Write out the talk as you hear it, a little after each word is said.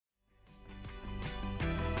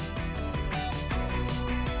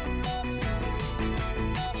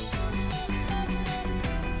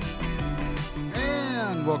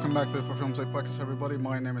welcome back to the For Film's Sake podcast, everybody.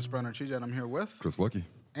 My name is Brenner Chija, and I'm here with Chris Lucky.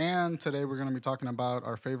 And today we're going to be talking about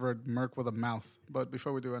our favorite Merc with a mouth. But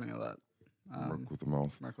before we do any of that, Merc with a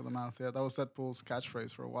mouth. Merc with a mouth, yeah, that was Deadpool's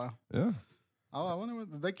catchphrase for a while. Yeah. Oh, I wonder,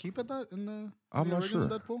 did they keep it that in the I'm not sure.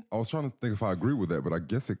 original Deadpool? I was trying to think if I agree with that, but I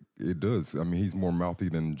guess it does. I mean, he's more mouthy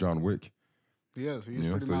than John Wick. He is. He's You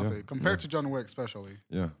know, pretty so, yeah. mouthy. Compared to John Wick, especially.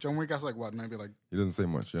 Yeah. John Wick has like what, maybe like He doesn't say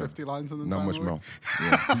much. Yeah. 50 lines in the Not entire much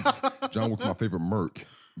movie? mouth. Yeah. John Wick's my favorite Merc,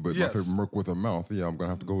 but Yes. my favorite Merc with a mouth. Yeah, I'm gonna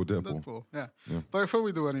have to go with Deadpool. Deadpool, yeah. Yeah. But before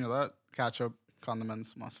we do any of that, ketchup,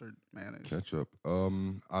 condiments, mustard, mayonnaise. Ketchup.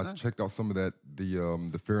 I checked out some of that.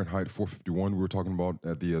 The Fahrenheit 451 we were talking about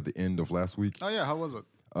at the end of last week. Oh, yeah, how was it?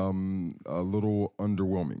 A little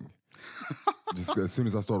underwhelming. Just as soon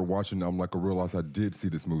as I started watching, I'm like, I realized I did see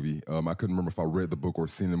this movie. I couldn't remember if I read the book or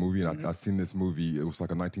seen the movie, and I seen this movie. It was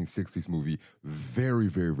like a 1960s movie, very,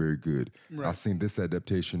 very, very good. Right. I seen this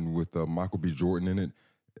adaptation with Michael B. Jordan in it.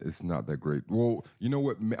 It's not that great. Well, you know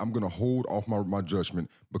what? I'm gonna hold off my judgment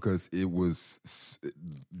because it was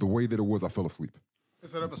the way that it was. I fell asleep.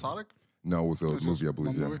 Is it episodic? No, it was a It's movie, just I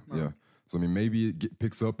believe. one Yeah, movie? yeah. Alright. So I mean, maybe it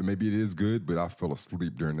picks up and maybe it is good, but I fell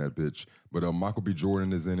asleep during that bitch. But Michael B.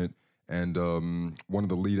 Jordan is in it, and one of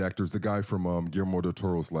the lead actors, the guy from Guillermo del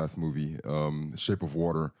Toro's last movie, Shape of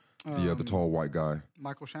Water, the tall white guy,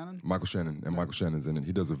 Michael Shannon? Michael Shannon, and Michael Shannon's in it.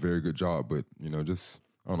 He does a very good job, but just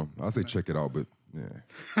I don't know. I say check it out, but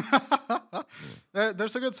yeah,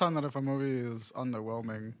 There's a good sign that if a movie is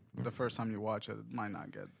underwhelming the first time you watch it, it might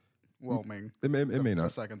not get whelming it may the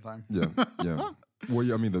not. second time. Yeah, yeah. Well,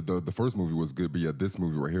 yeah, I mean, the first movie was good, but yeah, this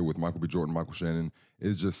movie right here with Michael B. Jordan, Michael Shannon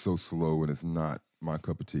is just so slow, and it's not my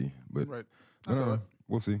cup of tea. But Right. I don't know.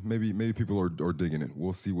 We'll see. Maybe people are digging it.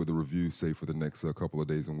 We'll see what the reviews say for the next couple of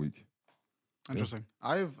days and week. Interesting.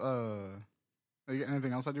 I've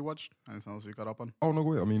anything else that you watched? Anything else you got up on? Oh no,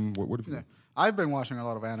 wait. I mean, what have you? Yeah. I've been watching a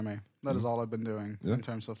lot of anime. That is all I've been doing Yeah. in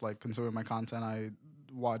terms of like consuming my content. I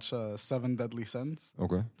watch Seven Deadly Sins.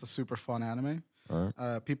 Okay. It's a super fun anime. All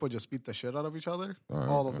right. People just beat the shit out of each other All right,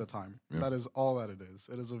 all of okay. the time. Yeah. That is all that it is.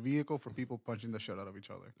 It is a vehicle for people punching the shit out of each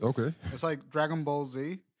other. Okay. It's like Dragon Ball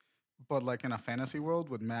Z, but like in a fantasy world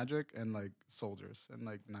with magic and like soldiers and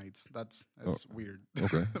like knights. It's weird.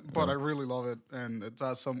 Okay. But I really love it, and it's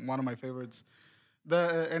one of my favorites.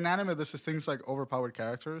 In anime, there's just things like overpowered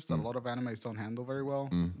characters that a lot of animes don't handle very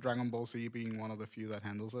well. Dragon Ball Z being one of the few that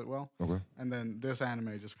handles it well. Okay. And then this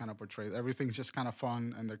anime just kind of portrays everything's just kind of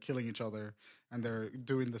fun, and they're killing each other, and they're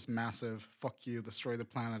doing this massive "fuck you, destroy the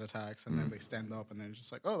planet" attacks, and then they stand up, and then it's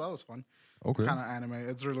just like, oh, that was fun. Okay. Kind of anime.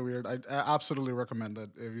 It's really weird. I absolutely recommend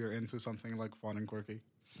it if you're into something like fun and quirky.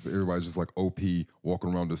 So everybody's just like OP,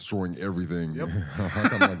 walking around destroying everything. Yep. I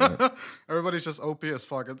kind of like that. Everybody's just OP as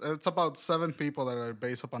fuck. It's about 7 people that are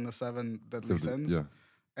based upon the 7 deadly sins. Yeah.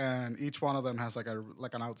 And each one of them has like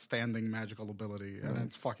an outstanding magical ability, and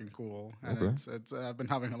it's fucking cool. And Okay. it's I've been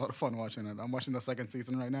having a lot of fun watching it. I'm watching the 2nd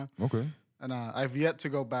season right now, Okay. and I've yet to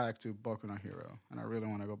go back to Boku no Hero, and I really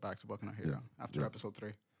want to go back to Boku no Hero after episode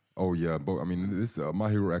 3. Oh yeah, but I mean, this My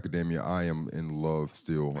Hero Academia. I am in love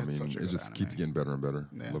still. I It's mean, such a it good just keeps anime. getting better and better.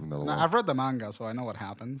 Yeah. Loving that a Now, lot. I've read the manga, so I know what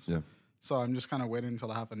happens. Yeah. So I'm just kind of waiting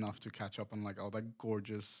until I have enough to catch up on like all that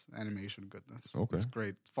gorgeous animation goodness. Okay. It's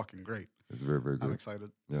great, it's fucking great. It's very, very I'm good.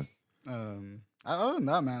 excited. Yeah. Other than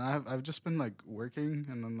that, man, I've just been like working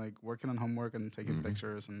and then like working on homework and taking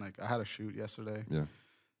pictures, and like I had a shoot yesterday. Yeah.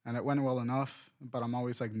 And it went well enough, but I'm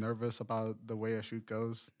always like nervous about the way a shoot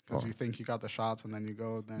goes because you think you got the shots, and then you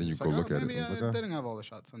go, then you it's go like, look at it, maybe and it's I like, didn't have all the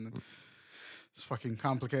shots, and then it's fucking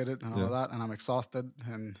complicated and all Yeah. of that, and I'm exhausted,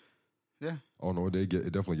 and yeah. Oh no, it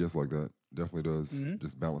definitely gets like that. Definitely does.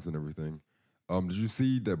 Just balancing everything. Did you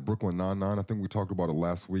see that Brooklyn Nine-Nine? I think we talked about it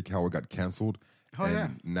last week, how it got canceled. Oh, and yeah.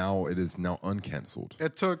 now it is now uncanceled.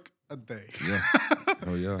 It took a day. Yeah.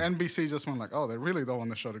 Oh yeah. NBC just went like, oh, they really don't want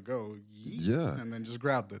the show to go. Yeet. Yeah. And then just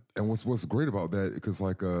grabbed it. And what's great about that, because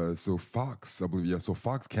like so Fox, I believe, so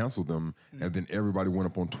Fox canceled them, and then everybody went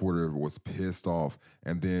up on Twitter, was pissed off,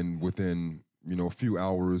 and then within a few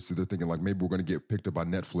hours, they're thinking like maybe we're going to get picked up by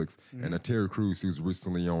Netflix. And Terry Crews, who's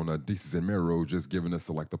recently on Desus and Mero, just giving us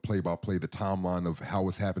the play-by-play, the timeline of how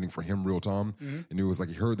it's happening for him real time. And it was like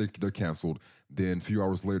he heard they're canceled. Then a few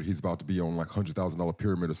hours later, he's about to be on like $100,000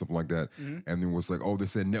 pyramid or something like that. And then was like, oh, they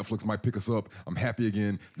said Netflix might pick us up. I'm happy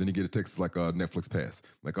again. Then you get a text like Netflix pass.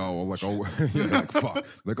 Like, yeah, like fuck.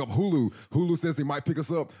 Like up Hulu. Hulu says they might pick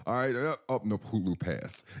us up. All right, nope, Hulu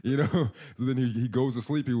pass. So then he goes to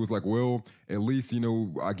sleep. He was like, well, at least,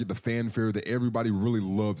 I get the fanfare that everybody really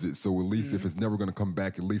loves it. So at least if it's never going to come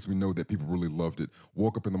back, at least we know that people really loved it.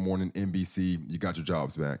 Woke up in the morning, NBC, you got your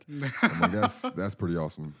jobs back. I'm like, that's pretty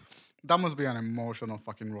awesome. That must be an emotional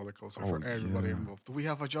fucking roller coaster for Oh, everybody yeah. involved. Do we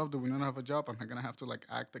have a job? Do we not have a job? Am I gonna have to like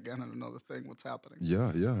act again on another thing? What's happening?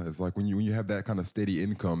 Yeah, yeah. It's like when you have that kind of steady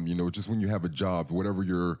income, just when you have a job, whatever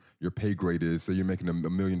your pay grade is, say you're making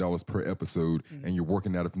 $1 million per episode and you're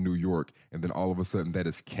working out of New York, and then all of a sudden that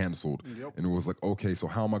is canceled. Yep. And it was like, okay, so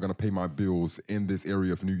how am I going to pay my bills in this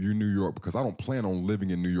area of New York? Because I don't plan on living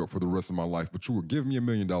in New York for the rest of my life, but you were giving me $1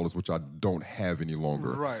 million, which I don't have any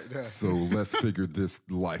longer. Right, yeah. So let's figure this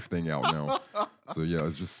life thing out now. So yeah,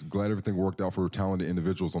 it's just glad everything worked out for talented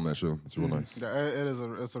individuals on that show. It's real nice. Yeah,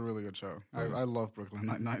 it's a really good show. I love Brooklyn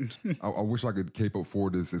Nine-Nine. I wish I could cape up for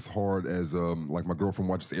it as hard as like my girlfriend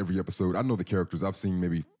watches every episode. I know the characters. I've seen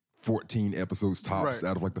maybe 14 episodes tops Right.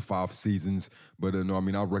 out of like the 5 seasons. But no, I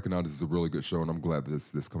mean, I recognize this is a really good show, and I'm glad that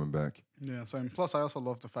this coming back. Yeah, same. Plus, I also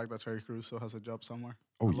love the fact that Terry Crews still has a job somewhere.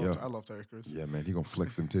 Oh, I love Terry Crews. Yeah, man, he gonna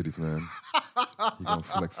flex them titties, man. He gonna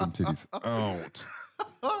flex them titties out.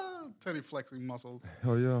 Teddy flexing muscles.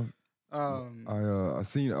 Hell yeah. Um, I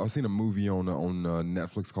seen a movie on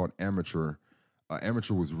Netflix called Amateur.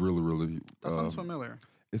 Amateur was really that sounds familiar.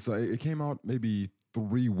 it came out maybe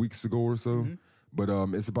 3 weeks ago or so. Mm-hmm. But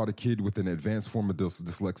it's about a kid with an advanced form of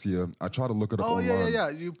dyslexia. I try to look it up Oh online. yeah.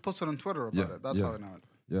 You posted on Twitter about it. That's how I know it.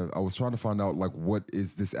 Yeah, I was trying to find out like what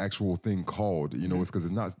is this actual thing called. It's because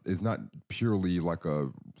it's not purely like a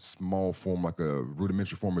small form, like a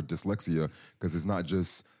rudimentary form of dyslexia. Because it's not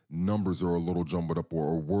just numbers are a little jumbled up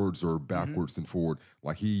or words are backwards and forward.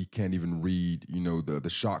 Like he can't even read, the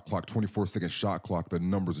shot clock, 24-second shot clock. The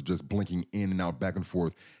numbers are just blinking in and out, back and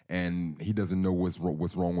forth, and he doesn't know what's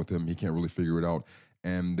wrong with him. He can't really figure it out.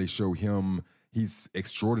 And they show him he's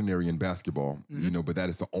extraordinary in basketball, but that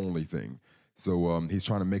is the only thing. So he's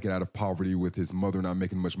trying to make it out of poverty with his mother not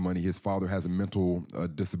making much money. His father has a mental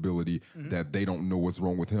disability that they don't know what's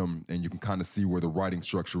wrong with him. And you can kind of see where the writing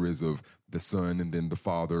structure is of the son and then the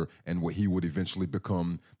father and what he would eventually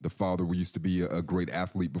become. The father used to be a great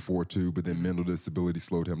athlete before too, but then mental disability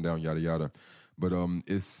slowed him down, yada, yada. But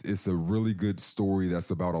it's a really good story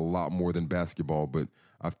that's about a lot more than basketball. But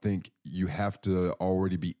I think you have to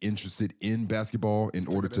already be interested in basketball in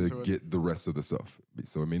order to get the rest of the stuff.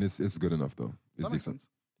 So I mean, it's good enough though. It's That makes decent. sense.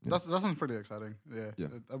 That sounds pretty exciting. Yeah.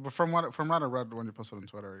 But from what I read when you posted on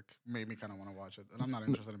Twitter, it made me kind of want to watch it. And I'm not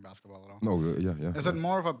interested in basketball at all. No, yeah. Is it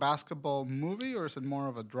more of a basketball movie or is it more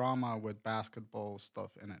of a drama with basketball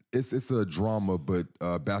stuff in it? It's a drama, but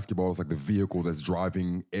basketball is like the vehicle that's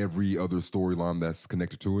driving every other storyline that's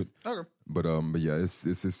connected to it. Okay. But yeah,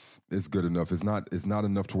 it's good enough. It's not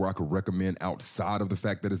enough to where I could recommend outside of the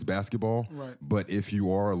fact that it's basketball. Right. But if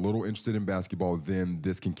you are a little interested in basketball, then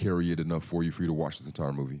this can carry it enough for you to watch this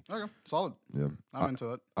entire movie. Okay. Solid. Yeah. I'm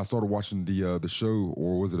into it. I started watching the show,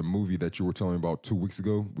 or was it a movie that you were telling me about 2 weeks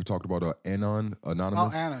ago? We talked about Anonymous. Oh,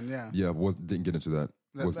 Anon, yeah. Yeah, didn't get into that.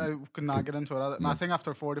 I could not get into it. I think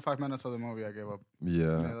after 45 minutes of the movie, I gave up.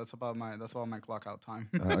 Yeah, That's about my clock out time.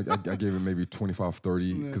 I gave it maybe 25,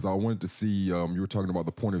 30 because I wanted to see, you were talking about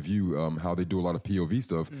the point of view, how they do a lot of POV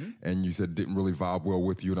stuff, and you said it didn't really vibe well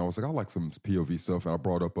with you. And I was like, I like some POV stuff. And I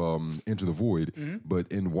brought up Into the Void.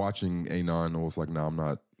 But in watching Anon, I was like, no, I'm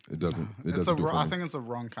not. It doesn't do it for me. I think it's the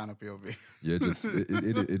wrong kind of POV. Yeah,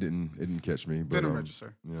 it didn't catch me. But, Didn't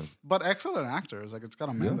register. Yeah. But excellent actors. Like it's got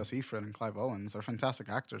Amanda Seyfried and Clive Owens. They're fantastic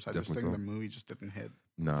actors. I just think the movie just didn't hit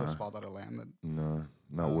the spot that it landed. Nah,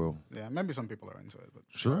 not well. Yeah, maybe some people are into it, but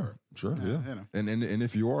Sure, yeah. you know. And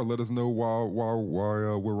if you are, let us know why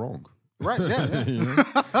we're wrong. Right, yeah. You know?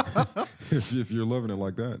 if you're loving it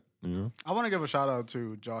like that, I want to give a shout out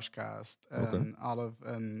to Josh Cast and Olive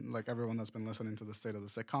and like everyone that's been listening to the State of the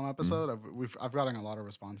Sitcom episode. I've gotten a lot of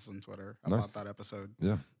responses on Twitter about that episode.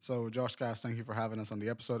 Yeah. So Josh Cast, thank you for having us on the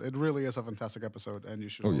episode. It really is a fantastic episode, and you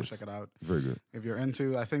should all check it out. Very good. If you're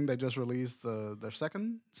into, I think they just released their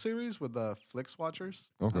second series with the Flix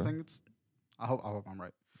Watchers. Okay. I hope I'm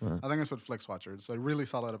right. Right. I think it's with Flix Watchers. It's a really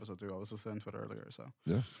solid episode too. I was listening to it earlier, so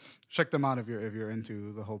Yeah, check them out if you're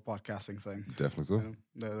into the whole podcasting thing. definitely so. You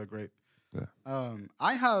know, they're great. Yeah.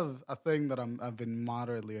 I have a thing that I've been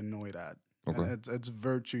moderately annoyed at. Okay. And it's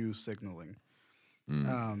virtue signaling. You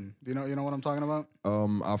know what I'm talking about?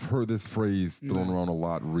 I've heard this phrase thrown around a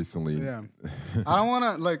lot recently. Yeah. I don't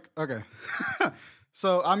want to okay.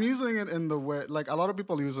 So I'm using it in the way, like a lot of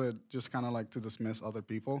people use it just kind of like to dismiss other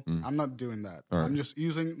people. I'm not doing that. All right. I'm just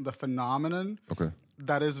using the phenomenon Okay.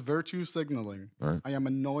 that is virtue signaling. All right. I am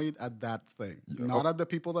annoyed at that thing, not at the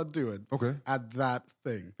people that do it. Okay. At that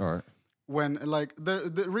thing. All right. When like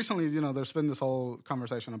recently, there's been this whole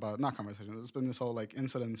conversation about there's been this whole like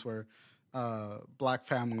incidents where black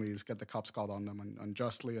families get the cops called on them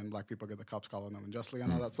unjustly, and black people get the cops called on them unjustly,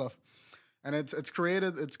 and all that stuff. and it's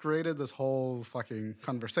created this whole fucking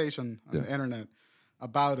conversation on the internet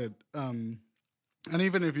about it. And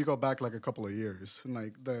even if you go back like a couple of years,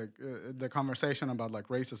 like the conversation about like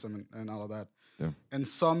racism and all of that, in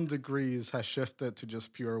some degrees has shifted to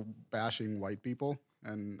just pure bashing white people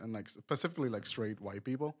and like specifically like straight white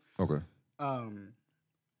people. Okay.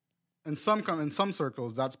 In some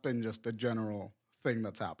circles, that's been just the general thing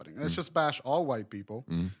that's happening. Let's just bash all white people,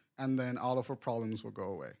 and then all of our problems will go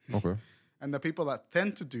away. Okay. And the people that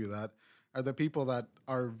tend to do that are the people that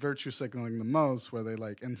are virtue signaling the most, where they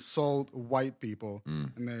like insult white people,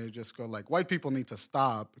 and they just go like, white people need to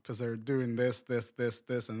stop because they're doing this,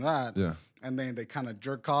 and that. Yeah. And then they kind of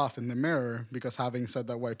jerk off in the mirror because having said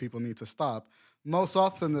that white people need to stop, most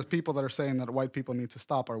often the people that are saying that white people need to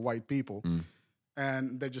stop are white people.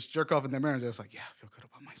 And they just jerk off in the mirror and they're just like, yeah, I feel good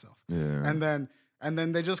about myself. Yeah. And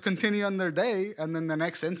then they just continue on their day. And then the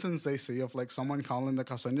next instance they see of like someone calling the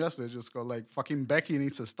Casoñas, they just go like, fucking Becky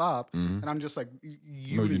needs to stop. And I'm just like,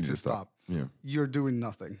 you need to stop. Yeah. You're doing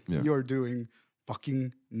nothing. Yeah. You're doing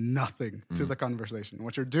fucking nothing to the conversation.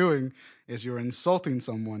 What you're doing is you're insulting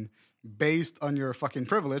someone based on your fucking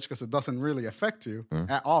privilege because it doesn't really affect you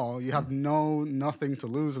at all. You have nothing to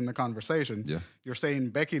lose in the conversation. Yeah. You're saying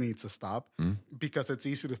Becky needs to stop because it's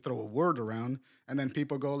easy to throw a word around, and then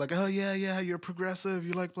people go like, oh yeah, you're progressive,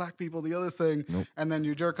 you like black people, the other thing. And then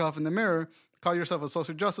you jerk off in the mirror, call yourself a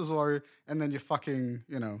social justice warrior, and then you fucking,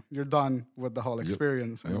 you're done with the whole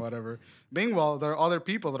experience and whatever. Meanwhile, there are other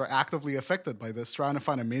people that are actively affected by this, trying to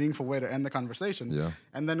find a meaningful way to end the conversation. Yeah.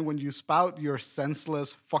 And then when you spout your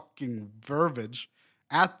senseless fucking verbiage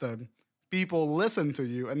at them, people listen to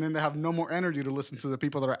you, and then they have no more energy to listen to the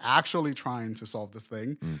people that are actually trying to solve the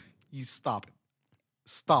thing. You stop it.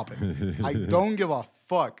 Stop it. I don't give a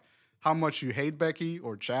fuck how much you hate Becky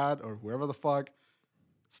or Chad or whoever the fuck.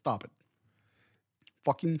 Stop it.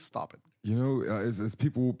 Fucking stop it. It's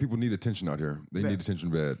people need attention out here. They need attention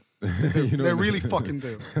bad. They really fucking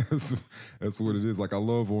do. That's what it is. Like I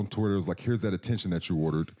love on Twitter, it's like, here's that attention that you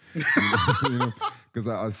ordered. Because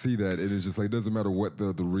I see that. It is just like, it doesn't matter what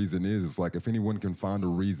the reason is. It's like, if anyone can find a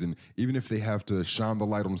reason, even if they have to shine the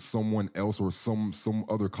light on someone else or some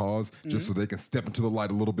other cause, just so they can step into the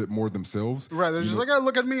light a little bit more themselves. Right. They're just like, oh,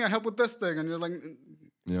 look at me, I help with this thing. And you're like,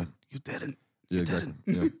 yeah. You didn't. Yeah, exactly.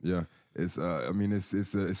 Yeah. It's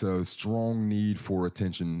it's a strong need for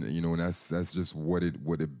attention, and that's just what it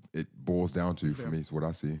boils down to for me. Is what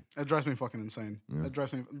I see. It drives me fucking insane. Yeah. It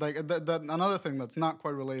drives me like that. Another thing that's not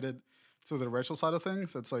quite related to the racial side of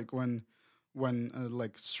things. It's like when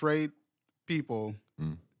like straight people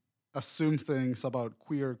assume things about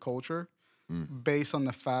queer culture based on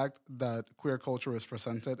the fact that queer culture is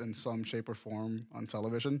presented in some shape or form on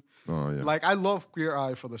television. Oh yeah. Like I love Queer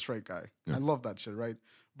Eye for the straight guy. Yeah. I love that shit, right?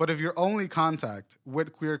 But if your only contact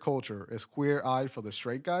with queer culture is Queer Eye for the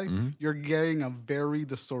straight guy, you're getting a very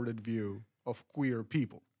distorted view of queer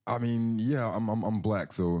people. I mean, yeah, I'm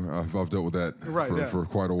black, so I've dealt with that for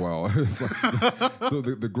quite a while. So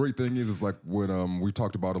the great thing is like when we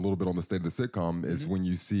talked about a little bit on the State of the Sitcom is when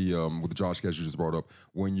you see with Josh Cash you just brought up,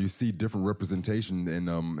 when you see different representation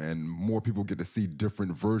and more people get to see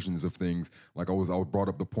different versions of things. Like I brought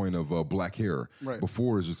up the point of black hair. Right.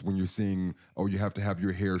 Before is just when you're seeing, you have to have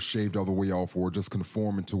your hair shaved all the way off or just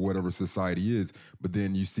conform into whatever society is. But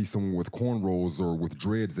then you see someone with cornrows or with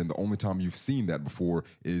dreads, and the only time you've seen that before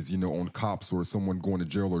is on cops or someone going to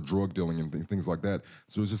jail or drug dealing and things like that.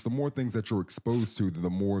 So it's just the more things that you're exposed to, the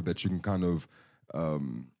more that you can kind of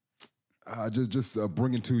just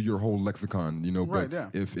bring into your whole lexicon. Right, but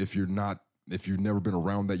if you've never been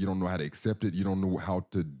around that, you don't know how to accept it. You don't know how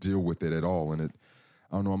to deal with it at all, and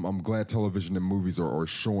I don't know. I'm glad television and movies are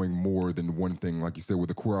showing more than one thing. Like you said, with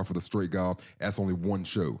the Queer Eye for the Straight Guy, that's only one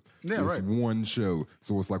show. Yeah, it's one show.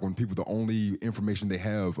 So it's like when people, the only information they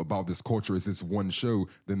have about this culture is this one show,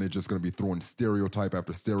 then they're just going to be throwing stereotype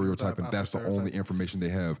after stereotype, and that's the only information they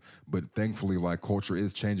have. But thankfully, like, culture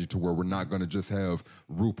is changing to where we're not going to just have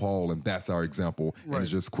RuPaul and that's our example, and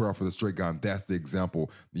it's just Queer Eye for the Straight Guy and that's the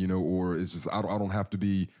example, or it's just I don't have to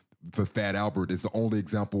be. The Fat Albert is the only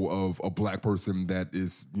example of a black person that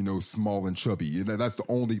is, small and chubby. That's the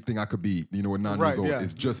only thing I could be, at 9 years old.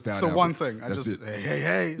 It's just Fat Albert. So one thing. That's it.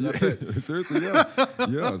 Hey, that's it. Seriously, yeah.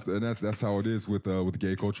 Yes, and that's how it is with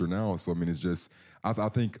gay culture now. So, I mean, it's just, I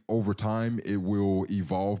think over time it will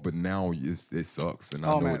evolve, but now it sucks. And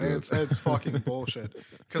I know it's fucking bullshit.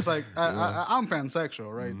 Because, like, I'm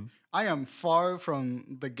pansexual, right? Mm-hmm. I am far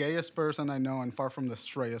from the gayest person I know and far from the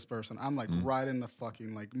straightest person. I'm like right in the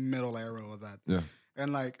fucking like middle arrow of that. Yeah.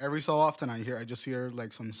 And like every so often I just hear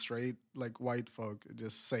like some straight like white folk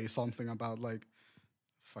just say something about like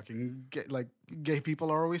fucking gay people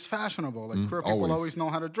are always fashionable. Like queer people always. always know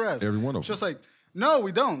how to dress. Every one of It's just like, no,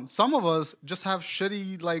 we don't. Some of us just have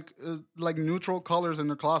shitty like neutral colors in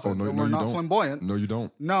the closet. Oh, no, but no, we're you not don't. flamboyant. No, you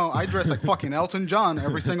don't. No, I dress like fucking Elton John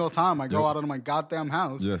every single time I go out of my goddamn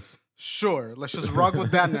house. Yes. Sure, let's just rock with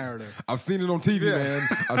that narrative. I've seen it on TV, man.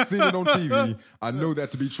 I've seen it on TV. I know that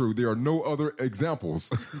to be true. There are no other examples.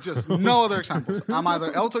 Just no other examples. I'm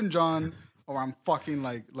either Elton John or I'm fucking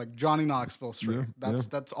like Johnny Knoxville straight.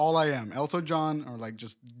 That's all I am. Elton John or like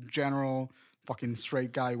just general fucking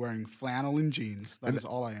straight guy wearing flannel and jeans. That is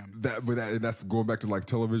all I am. That's going back to like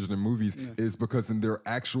television and movies is because in their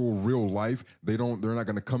actual real life, they're not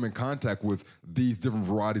going to come in contact with these different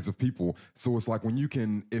varieties of people. So it's like when you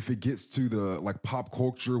can, if it gets to the like pop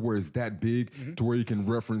culture where it's that big to where you can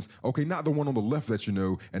reference, okay, not the one on the left that you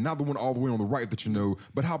know, and not the one all the way on the right that you know,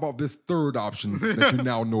 but how about this third option that you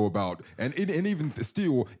now know about? And even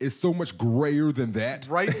still, it's so much grayer than that.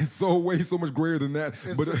 Right. It's so much grayer than that.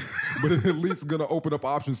 But at least it's gonna open up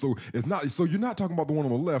options. So it's not. So you're not talking about the one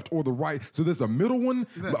on the left or the right. So there's a middle one.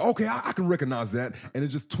 But okay, I can recognize that. And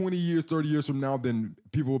it's just 20 years, 30 years from now, then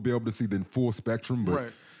people will be able to see the full spectrum. But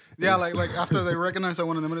Right. Yeah, like after they recognize that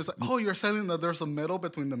one of them, it's like, oh, you're saying that there's a middle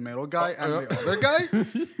between the middle guy and the other guy,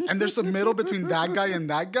 and there's a middle between that guy and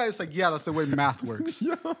that guy. It's like, yeah, that's the way math works.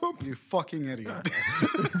 Yup. You fucking idiot.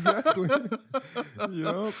 Exactly.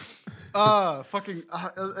 Yep.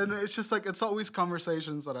 And it's just like it's always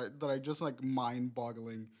conversations that I just like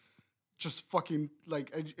mind-boggling, just fucking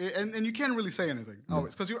like, and you can't really say anything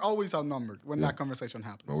always because you're always outnumbered when that conversation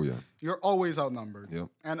happens. Oh yeah. You're always outnumbered. Yep.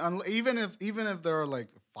 And even if there are like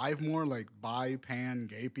 5 more like bi, pan,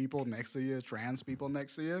 gay people next to you, trans people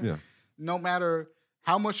next to you, no matter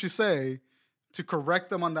how much you say to correct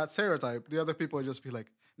them on that stereotype, the other people would just be like,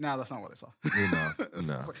 nah, that's not what I saw.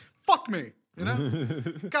 Nah. It's like, fuck me, you know?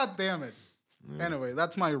 God damn it. Yeah. Anyway,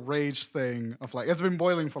 that's my rage thing of like, it's been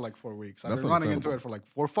boiling for like 4 weeks. I've been running into it for like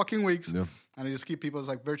 4 fucking weeks. Yeah. And I just keep people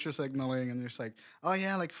like virtue signaling and they're just like, oh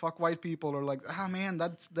yeah, like fuck white people, or like, ah man,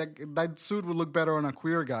 that suit would look better on a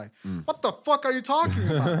queer guy. What the fuck are you talking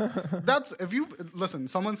about? That's, if you, listen,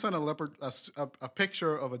 someone sent a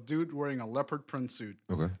picture of a dude wearing a leopard print suit.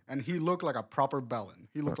 Okay. And he looked like a proper bellend.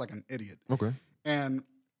 He looked like an idiot. Okay. And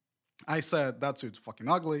I said, that suit's fucking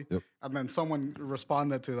ugly. Yep. And then someone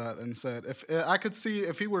responded to that and said, if I could see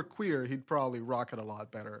if he were queer, he'd probably rock it a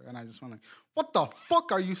lot better. And I just went like, what the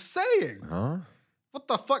fuck are you saying? Huh? What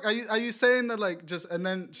the fuck? Are you saying that like just, and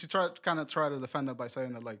then she tried to defend it by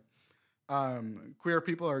saying that like queer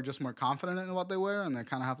people are just more confident in what they wear and they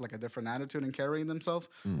kind of have like a different attitude in carrying themselves,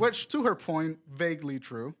 which to her point, vaguely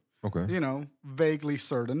true. Okay. You know, vaguely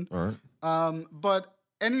certain. All right. But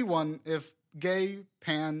anyone, if gay,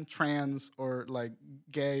 pan, trans, or like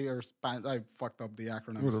gay or I fucked up the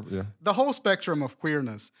acronyms. Yeah. The whole spectrum of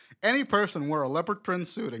queerness. Any person wore a leopard print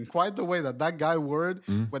suit in quite the way that guy wore it,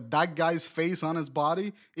 with that guy's face on his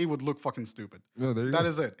body, it would look fucking stupid. Yeah, there you go. That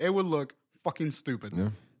is it. It would look fucking stupid. Yeah.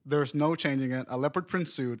 There's no changing it. A leopard print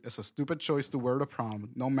suit is a stupid choice to wear to prom,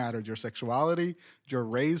 no matter your sexuality, your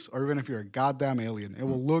race, or even if you're a goddamn alien. It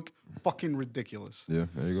will look fucking ridiculous. Yeah,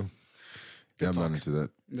 there you go. Yeah, I'm not into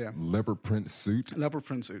that. Yeah. Leopard print suit? Leopard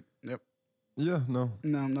print suit. Yep. Yeah, no.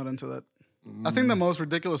 No, I'm not into that. I think the most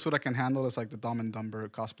ridiculous suit I can handle is like the Dumb and Dumber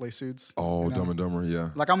cosplay suits. Oh, you know? Dumb and Dumber, yeah.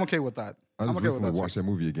 Like, I'm okay with that. I just recently watched that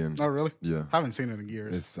movie again. Oh, really? Yeah. Haven't seen it in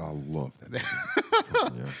years. I love that movie.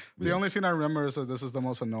 Yeah. The only scene I remember is that this is the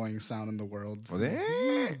most annoying sound in the world. Oh,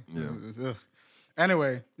 yeah.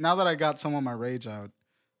 Anyway, now that I got some of my rage out,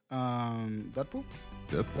 Deadpool?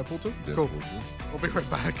 Deadpool 2? Cool. 2. We'll be right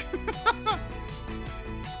back.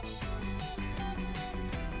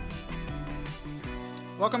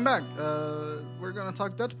 Welcome back. We're going to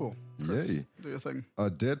talk Deadpool. Chris, yay. Do your thing.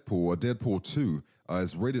 Deadpool 2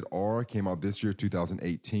 is rated R, came out this year,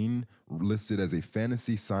 2018, listed as a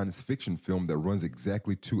fantasy science fiction film that runs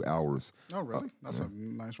exactly 2 hours. Oh, really? That's a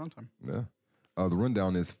nice runtime. Yeah. The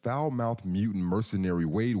rundown is foul-mouthed mutant mercenary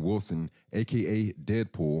Wade Wilson, a.k.a.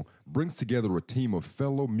 Deadpool, brings together a team of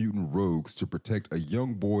fellow mutant rogues to protect a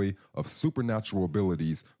young boy of supernatural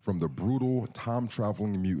abilities from the brutal,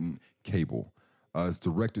 time-traveling mutant Cable. It's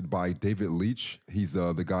directed by David Leitch. He's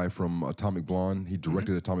the guy from Atomic Blonde. He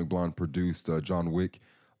directed Atomic Blonde, produced John Wick,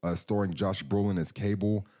 starring Josh Brolin as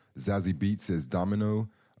Cable, Zazie Beetz as Domino,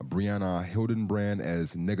 Brianna Hildenbrand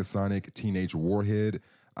as Negasonic Teenage Warhead.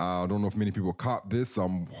 I don't know if many people caught this.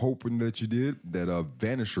 I'm hoping that you did. That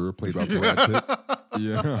Vanisher, played by Brad Pitt.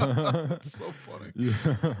 Yeah. That's so funny.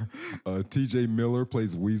 Yeah. T.J. Miller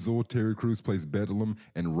plays Weasel. Terry Crews plays Bedlam.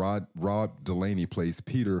 And Rob Delaney plays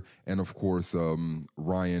Peter. And, of course,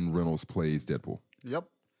 Ryan Reynolds plays Deadpool. Yep.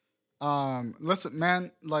 Listen,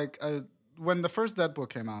 man, like when the first Deadpool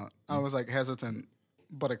came out, I was like hesitant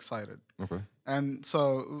but excited. Okay. And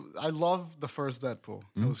so I loved the first Deadpool.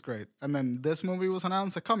 It was great. And then this movie was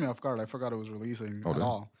announced. It caught me off guard. I forgot it was releasing at damn.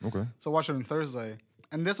 all. Okay. So I watched it on Thursday.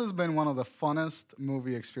 And this has been one of the funnest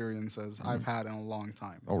movie experiences I've had in a long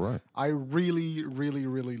time. All right. I really, really,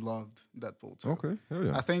 really loved Deadpool 2. Okay. Hell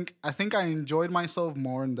yeah. I think I enjoyed myself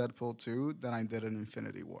more in Deadpool 2 than I did in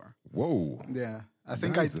Infinity War. Whoa. Yeah. I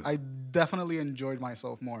think Nice. I definitely enjoyed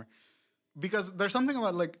myself more. Because there's something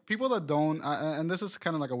about like people that don't, and this is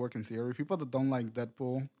kind of like a working theory. People that don't like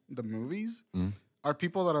Deadpool, the movies, are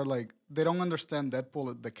people that are like they don't understand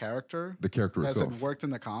Deadpool, the character, The character as itself. it worked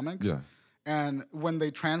in the comics. Yeah. And when they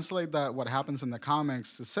translate that, what happens in the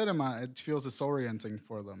comics to cinema, it feels disorienting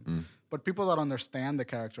for them. But people that understand the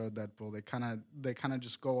character of Deadpool, they kind of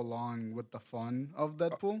just go along with the fun of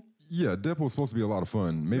Deadpool. Yeah, Deadpool's supposed to be a lot of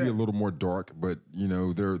fun. Maybe Yeah. a little more dark, but you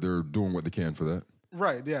know they're doing what they can for that.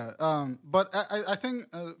 Right, yeah. But I think,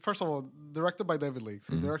 first of all, directed by David Leitch.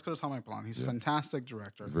 The director is Jaime Plan. He's a fantastic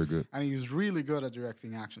director. Very good. And he's really good at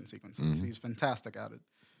directing action sequences. He's fantastic at it.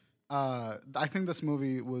 I think this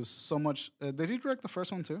movie was so much... did he direct the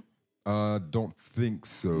first one too? Don't think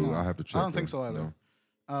so. I have to check. I don't think so either.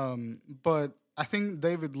 No. But I think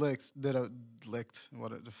David Leitch did a... Licht,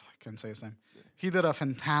 what if I can say his name. He did a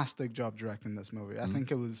fantastic job directing this movie. I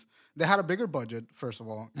think it was... They had a bigger budget, first of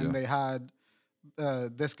all. And they had...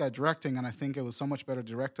 this guy directing, and I think it was so much better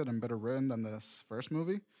directed and better written than this first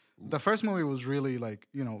movie. The first movie was really like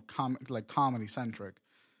comedy centric,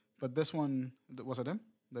 but this one was it him,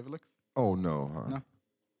 David Leitch? Oh no. No?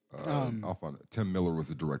 I'll find it. Tim Miller was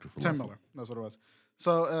the director for Tim this Miller, that's what it was.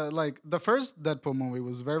 So like the first Deadpool movie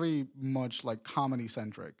was very much like comedy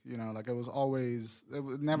centric. You know, like it was always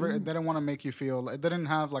it didn't want to make you feel. It didn't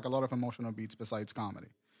have like a lot of emotional beats besides comedy.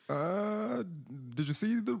 Did you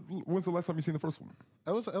see when's the last time you seen the first one?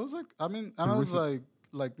 It was like I mean I know it was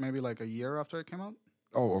like maybe like a year after it came out.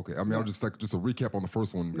 Oh, okay. I mean, I'll just like just a recap on the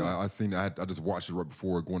first one. I just watched it right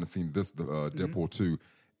before going to see this Deadpool 2,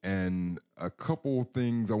 and a couple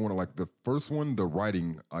things I want to like. The first one, the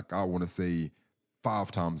writing, like I want to say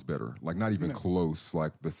 5 times better. Like not even close.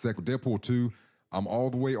 Like the second Deadpool 2, I'm all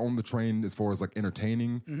the way on the train as far as like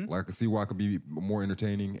entertaining. Like I can see why I could be more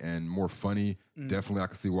entertaining and more funny. Definitely, I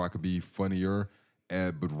can see why I could be funnier.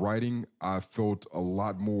 But writing, I felt a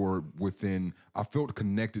lot more within. I felt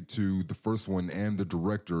connected to the first one and the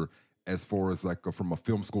director as far as like from a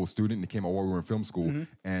film school student. It came out while we were in film school,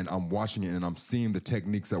 and I'm watching it and I'm seeing the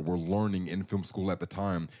techniques that we're learning in film school at the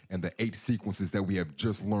time, and the 8 sequences that we have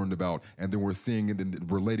just learned about, and then we're seeing it and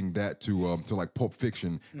relating that to like Pulp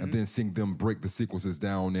Fiction, and then seeing them break the sequences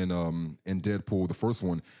down in Deadpool, the first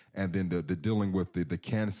one, and then the dealing with the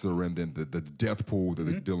cancer, and then the death pool that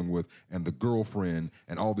they're dealing with, and the girlfriend,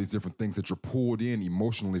 and all these different things that you're pulled in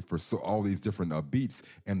emotionally for all these different beats,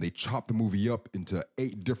 and they chop the movie up into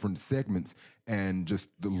 8 different segments and just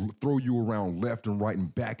throw you around left and right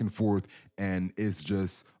and back and forth, and it's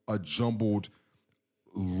just a jumbled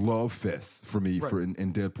love fest for me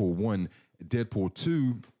in Deadpool 1. Deadpool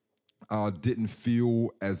 2 didn't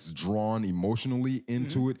feel as drawn emotionally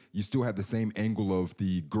into it. You still have the same angle of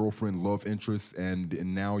the girlfriend love interest, and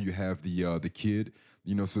now you have the kid.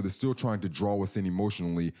 You know, so they're still trying to draw us in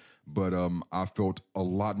emotionally, but I felt a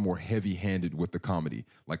lot more heavy-handed with the comedy,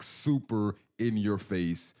 like super in your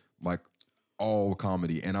face, like all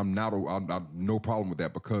comedy. And I'm no problem with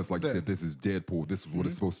that because, like you said, this is Deadpool. This is what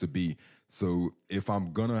it's supposed to be. So if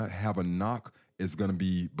I'm gonna have a knock, it's gonna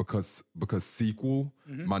be because sequel.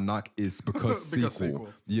 My knock is because sequel.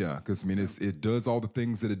 Yeah, because I mean it does all the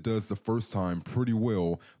things that it does the first time pretty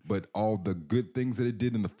well, but all the good things that it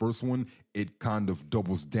did in the first one, it kind of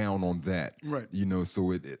doubles down on that. Right. You know,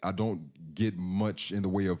 so I don't get much in the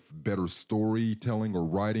way of better storytelling or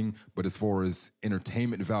writing, but as far as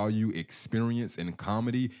entertainment value, experience, and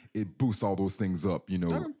comedy, it boosts all those things up. You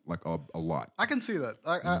know, like a lot. I can see that.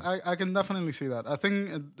 I can definitely see that. I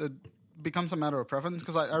think it becomes a matter of preference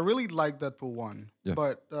because I really like Deadpool 1. Yeah.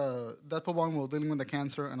 But Deadpool 1 was dealing with the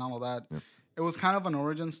cancer and all of that. Yeah. It was kind of an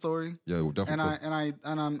origin story. Yeah, it definitely.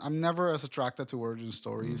 I'm never as attracted to origin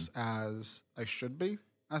stories as I should be,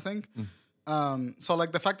 I think. So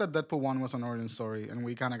like the fact that Deadpool 1 was an origin story and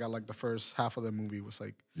we kind of got like the first half of the movie was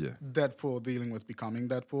like Deadpool dealing with becoming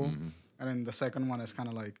Deadpool. And then the second one is kind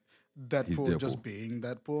of like Deadpool just being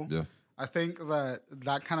Deadpool. Yeah. I think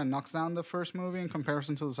that kind of knocks down the first movie in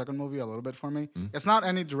comparison to the second movie a little bit for me. It's not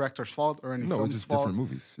any director's fault or any film's it's just fault. different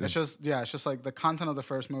movies. Yeah. It's just like the content of the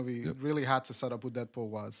first movie really had to set up who Deadpool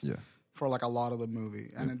was for like a lot of the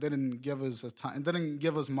movie, and it didn't give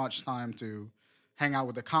us much time to hang out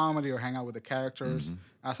with the comedy or hang out with the characters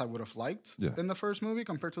as I would have liked Yeah. in the first movie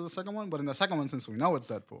compared to the second one. But in the second one, since we know it's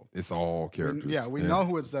Deadpool, It's all characters. we know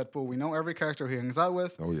who it's Deadpool. We know every character he hangs out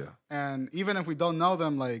with. Oh yeah. And even if we don't know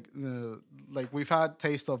them, like we've had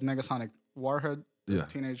taste of Negasonic Warhead, Yeah.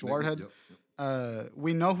 Teenage Warhead. Yep.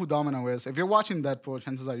 We know who Domino is. If you're watching Deadpool,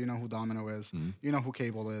 chances are you know who Domino is. You know who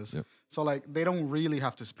Cable is. Yep. So like they don't really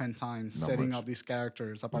have to spend time setting much. up these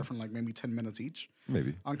characters, apart from like maybe 10 minutes each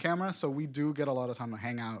Maybe. on camera. So we do get a lot of time to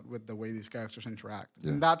hang out with the way these characters interact,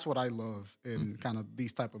 and that's what I love in kind of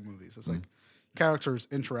these type of movies. It's like characters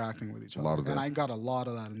interacting with each other, lot of and that. I got a lot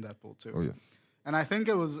of that in Deadpool too. Oh yeah. And I think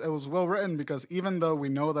it was well written because even though we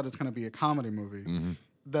know that it's going to be a comedy movie,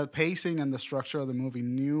 the pacing and the structure of the movie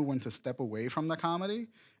knew when to step away from the comedy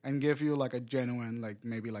and give you like a genuine, like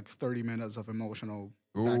maybe like 30 minutes of emotional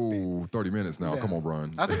backbeat. Ooh, 30 minutes now. Yeah. Come on,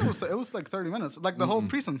 Brian. I think it was like 30 minutes, like the whole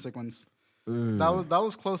prison sequence. That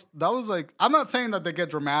was close. That was like, I'm not saying that they get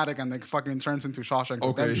dramatic and they fucking turns into Shawshank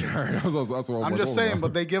Okay, Redemption. that's what I was I'm like, just hold saying, on.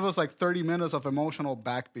 but they give us like 30 minutes of emotional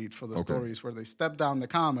backbeat for the stories where they step down the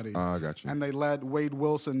comedy. I got you. And they let Wade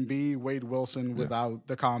Wilson be Wade Wilson without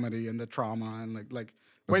the comedy and the trauma, and like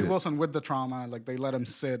Wade Wilson with the trauma. Like they let him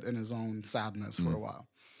sit in his own sadness for a while.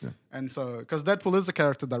 Yeah. And so, because Deadpool is a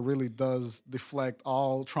character that really does deflect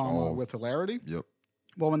all trauma with hilarity. Yep.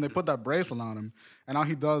 Well, when they put that bracelet on him, and all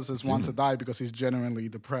he does is want to die because he's genuinely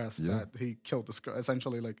depressed that he killed this girl.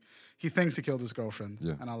 Essentially, like he thinks he killed his girlfriend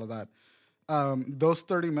and all of that. Those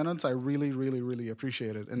 30 minutes I really, really, really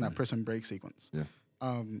appreciated in that prison break sequence. Yeah.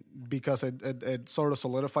 Because it sort of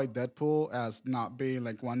solidified Deadpool as not being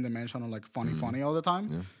like one-dimensional, like funny all the time.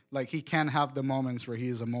 Yeah. Like he can have the moments where he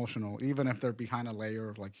is emotional, even if they're behind a layer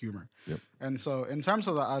of like humor. Yep. And so, in terms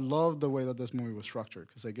of that, I love the way that this movie was structured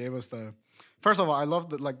because they gave us first of all, I love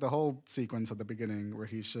the whole sequence at the beginning where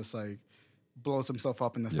he's just like blows himself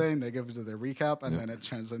up in the thing. They give it the recap, and then it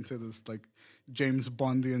turns into this like James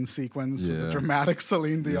Bondian sequence with the dramatic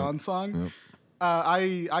Celine Dion song. Yep.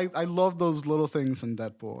 I love those little things in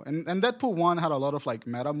Deadpool, and Deadpool 1 had a lot of like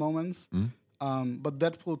meta moments, but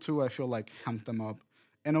Deadpool 2 I feel like amped them up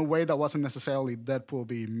in a way that wasn't necessarily Deadpool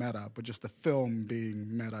being meta, but just the film being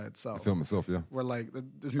meta itself. Film itself, yeah. Where like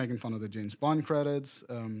it's making fun of the James Bond credits.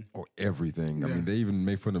 Oh, everything. I mean, they even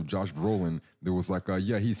made fun of Josh Brolin. There was like,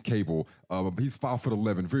 he's Cable, but he's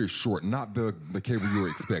 5'11", very short, not the Cable you were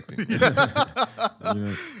expecting. You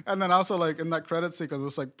know? And then also like in that credit sequence,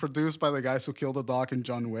 it's like produced by the guys who killed the dog in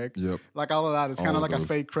John Wick. Yep. Like all of that. It's kind of All of like a those.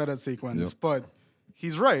 fake credit sequence, Yep. but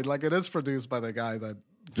he's right. Like it is produced by the guy that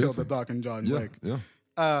killed the dog in John Wick. Yeah.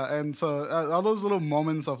 And so all those little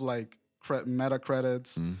moments of like meta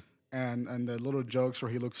credits and the little jokes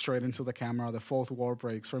where he looks straight into the camera, the fourth wall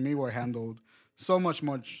breaks for me were handled so much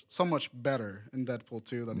better in Deadpool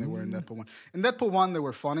 2 than they were in Deadpool 1. In Deadpool 1, they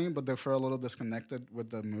were funny, but they felt a little disconnected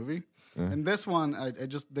with the movie. In this one,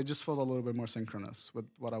 they just felt a little bit more synchronous with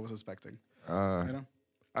what I was expecting. You know?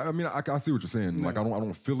 I mean, I see what you're saying. Like, I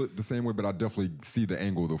don't feel it the same way, but I definitely see the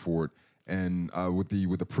angle though for it. And with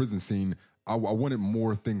the prison scene, I wanted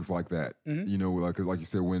more things like that. You know, like you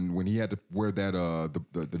said, when he had to wear that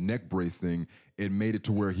the neck brace thing, it made it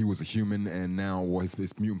to where he was a human, and now his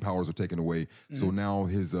mutant powers are taken away. So now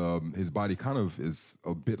his body kind of is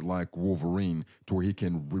a bit like Wolverine, to where he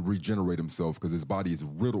can regenerate himself because his body is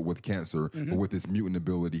riddled with cancer, but with his mutant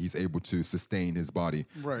ability, he's able to sustain his body.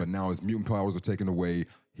 Right. But now his mutant powers are taken away.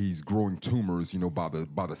 He's growing tumors, you know, by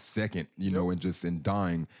the second, you know, and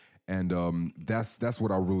dying. And that's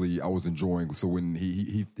what I was enjoying. So when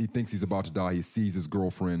he thinks he's about to die, he sees his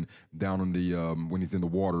girlfriend down in the when he's in the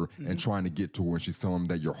water and trying to get to her, and she's telling him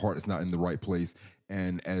that your heart is not in the right place.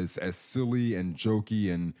 And as silly and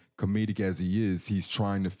jokey and comedic as he is, he's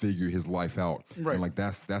trying to figure his life out. Right. And like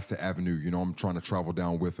that's the avenue. You know, I'm trying to travel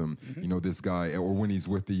down with him. You know, this guy, or when he's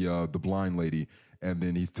with the blind lady. And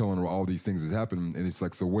then he's telling her all these things that's happening, and it's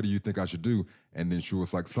like, so what do you think I should do? And then she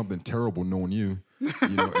was like, something terrible, knowing you, you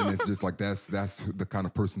know. And it's just like that's the kind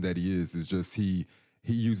of person that he is. It's just he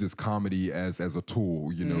uses comedy as a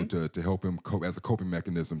tool, you know, to help him cope, as a coping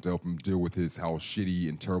mechanism, to help him deal with how shitty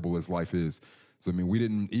and terrible his life is. So I mean, we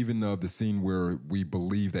didn't even the scene where we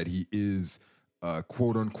believe that he is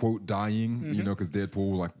quote unquote dying, you know, because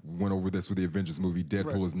Deadpool went over this with the Avengers movie.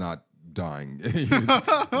 Deadpool is not dying.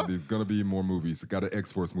 There's gonna be more movies. Got an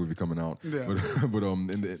X-Force movie coming out. Yeah. But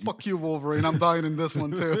Fuck you, Wolverine. I'm dying in this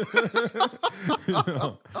one too.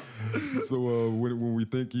 So when we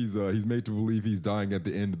think he's made to believe he's dying at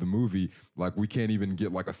the end of the movie, like we can't even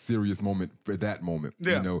get like a serious moment for that moment.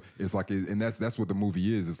 Yeah. You know, it's like, and that's what the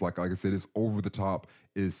movie is. It's like I said, it's over the top.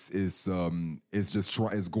 It's just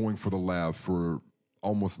it's going for the laugh for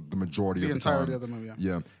almost the majority of the entirety time. of the movie. Yeah.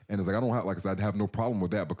 Yeah, and it's like I don't have, like I said, I have no problem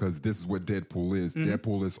with that because this is what Deadpool is. Mm-hmm.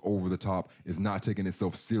 Deadpool is over the top, is not taking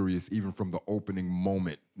itself serious even from the opening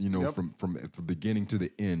moment. You know, Yep. from beginning to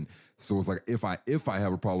the end. So it's like if I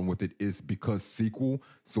have a problem with it, it's because sequel.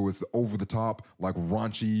 So it's over the top, like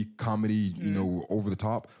raunchy comedy. You know, over the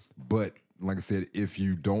top. But like I said, if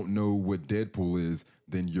you don't know what Deadpool is,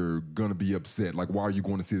 then you're gonna be upset. Like, why are you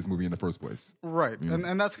going to see this movie in the first place? Right.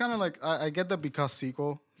 And that's kind of like, I get the because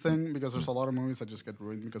sequel thing, because there's a lot of movies that just get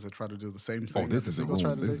ruined because they try to do the same thing. Oh, this that is the sequels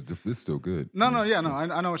try to do. this is still good. No,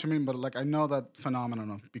 I know what you mean, but like I know that phenomenon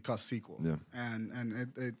of because sequel. Yeah. And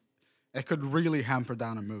it could really hamper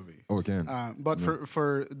down a movie. Oh, it can. But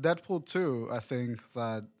for Deadpool 2, I think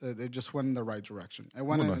that it just went in the right direction. It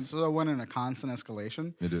went in a constant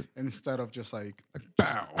escalation. It did. Instead of just like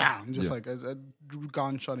Bow. bam, just Yeah. like a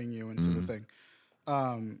gun shutting you into the thing.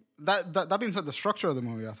 That being said, the structure of the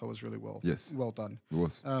movie I thought was really well done. It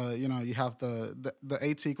was. You know, you have the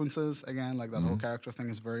 8 sequences again, like that whole character thing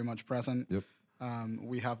is very much present. Yep.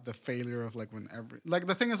 We have the failure of like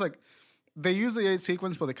the thing is like they use the 8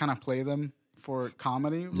 sequence, but they kind of play them for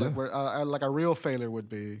comedy. Yeah. Like where like a real failure would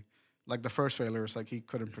be like the first failure is like he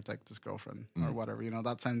couldn't protect his girlfriend or whatever. You know,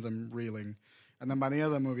 that sends him reeling. And then by the end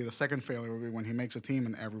of the movie, the second failure would be when he makes a team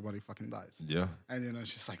and everybody fucking dies. Yeah. And you know,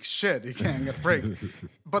 it's just like shit, he can't get a break.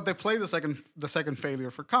 But they play the second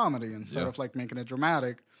failure for comedy instead of like making it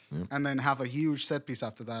dramatic, and then have a huge set piece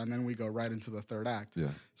after that, and then we go right into the third act.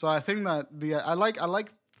 Yeah. So I think that I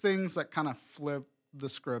like things that kind of flip the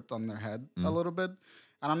script on their head a little bit.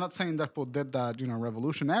 And I'm not saying Deadpool did that, you know,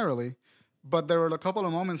 revolutionarily. But there were a couple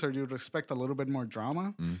of moments where you'd expect a little bit more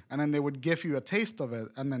drama, and then they would give you a taste of it,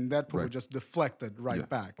 and then Deadpool would just deflect it right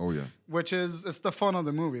back. Oh, yeah. Which is, it's the fun of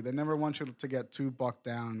the movie. They never want you to get too bogged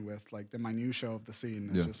down with like the minutia of the scene.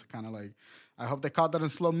 It's just kind of like, I hope they caught that in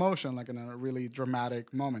slow motion, like in a really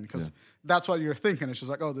dramatic moment, because that's what you're thinking. It's just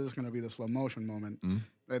like, oh, this is going to be the slow motion moment.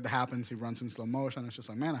 It happens, he runs in slow motion. It's just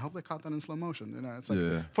like, man, I hope they caught that in slow motion. You know, it's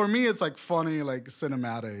like, for me, it's like funny, like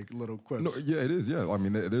cinematic little quips. No, yeah, it is. Yeah, I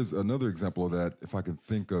mean, there's another example of that, if I can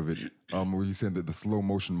think of it, where you said that the slow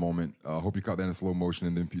motion moment. I hope you caught that in slow motion,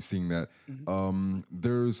 and then seeing that.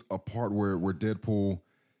 There's a part where Deadpool.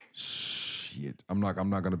 Shit, I'm not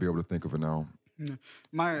gonna be able to think of it now.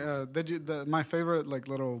 My favorite like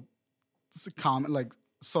little comment, like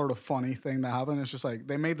sort of funny thing that happened is just like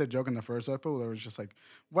they made the joke in the first episode where it was just like,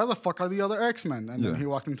 where the fuck are the other X-Men? And then he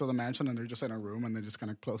walked into the mansion and they're just in a room and they just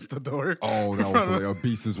kind of closed the door. Oh, that was like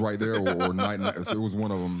Beast is right there, or Night. So it was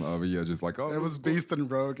one of them. Yeah, just like it was Beast and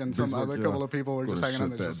Rogue and some other couple of people were just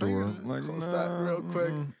hanging out there. Just like, close that real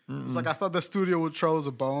quick. It's like I thought the studio would throw us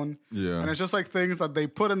a bone. Yeah, and it's just like things that they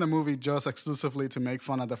put in the movie just exclusively to make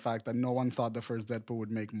fun of the fact that no one thought the first Deadpool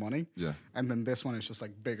would make money. Yeah, and then this one is just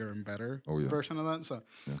like bigger and better version of that. So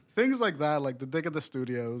things like that, like the dig at the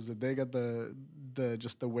studios, the dig at the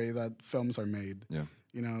just the way that films are made. Yeah,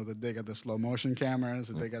 you know, the dig at the slow motion cameras,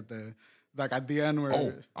 the dig at the like at the end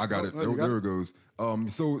where I got it. There it goes.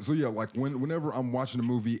 So yeah, like whenever I'm watching a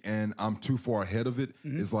movie and I'm too far ahead of it,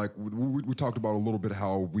 it's like we talked about a little bit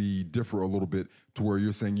how we differ a little bit to where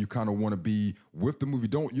you're saying you kind of want to be with the movie.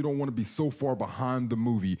 You don't want to be so far behind the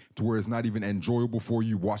movie to where it's not even enjoyable for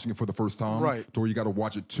you watching it for the first time. Right. To where you got to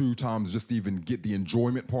watch it 2 times just to even get the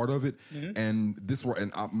enjoyment part of it. And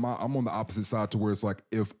I'm on the opposite side to where it's like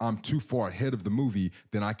if I'm too far ahead of the movie,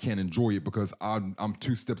 then I can't enjoy it because I'm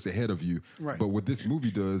 2 steps ahead of you. Right. But what this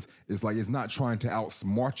movie does is like it's not trying to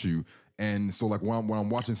outsmart you. And so like when I'm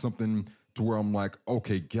watching something to where I'm like,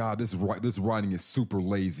 okay, God, this writing is super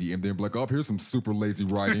lazy, and then I'm like, oh, here's some super lazy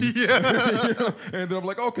writing. You know? And then I'm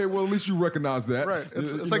like, okay, well, at least you recognize that. Right.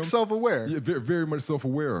 It's like self-aware. Yeah, very, very much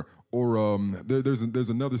self-aware. Or there's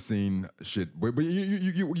another scene, shit, but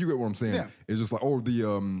you get what I'm saying. Yeah. It's just like, they're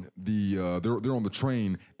on the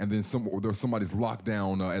train, and then somebody's locked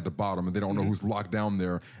down at the bottom, and they don't know who's locked down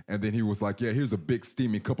there. And then he was like, yeah, here's a big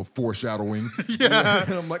steaming cup of foreshadowing. Yeah.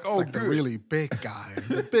 And I'm like, it's like good. The really big guy,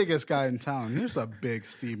 the biggest guy in town. Here's a big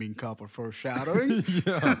steaming cup of foreshadowing.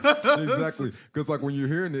 Yeah, exactly. Because like when you're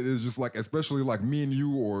hearing it, it's just like, especially like me and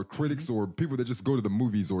you, or critics, or people that just go to the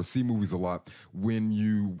movies or see movies a lot, when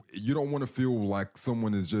you don't want to feel like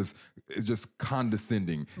someone is just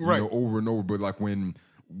condescending, you know, over and over. But like when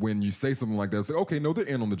you say something like that, it's like, okay, no, they're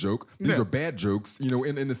in on the joke. These are bad jokes, you know,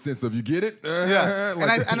 in the sense of, you get it? Yeah.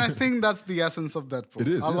 Like, and I think that's the essence of Deadpool. It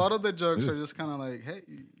is. A lot of the jokes are just kind of like, hey,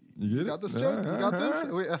 you got this joke? You got this?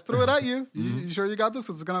 I threw it at you. You sure you got this?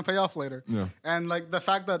 Because it's going to pay off later. Yeah. And like the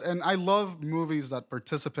fact that, and I love movies that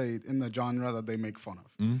participate in the genre that they make fun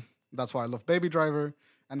of. That's why I love Baby Driver.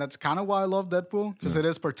 And that's kind of why I love Deadpool, because it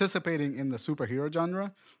is participating in the superhero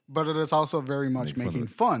genre, but it is also very much making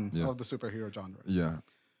fun of the superhero genre. Yeah.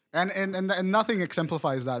 And nothing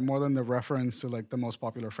exemplifies that more than the reference to like the most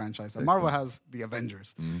popular franchise that Marvel has, the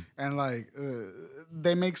Avengers, and like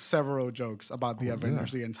they make several jokes about the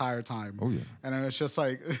Avengers the entire time. Oh yeah, and it's just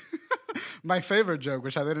like my favorite joke,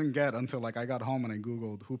 which I didn't get until like I got home and I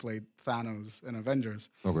googled who played Thanos in Avengers.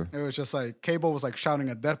 Okay, it was just like Cable was like shouting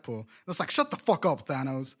at Deadpool. It was like, "Shut the fuck up,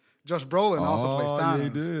 Thanos." Josh Brolin also plays Thanos. Yeah, he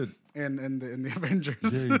did. In the Avengers.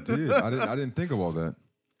 Yeah, he did. I didn't think of all that.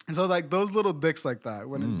 And so, like, those little dicks like that,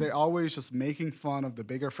 when they're always just making fun of the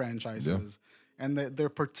bigger franchises, and they're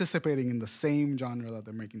participating in the same genre that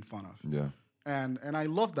they're making fun of. Yeah. And I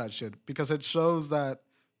love that shit because it shows that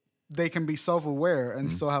they can be self-aware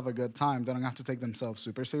and still have a good time. They don't have to take themselves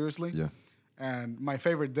super seriously. Yeah. And my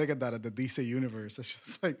favorite dig at that at the DC universe is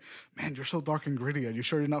just like, man, you're so dark and gritty. Are you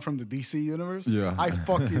sure you're not from the DC universe? Yeah. I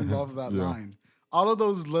fucking love that line. All of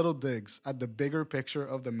those little digs at the bigger picture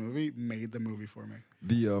of the movie made the movie for me.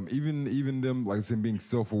 The even them, like I said, being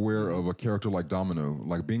self-aware of a character like Domino,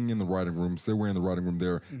 like being in the writing room, say we're in the writing room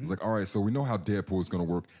there, it's like, all right, so we know how Deadpool is going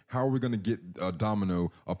to work. How are we going to get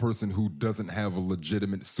Domino, a person who doesn't have a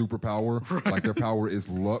legitimate superpower, like their power is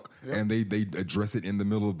luck, and they address it in the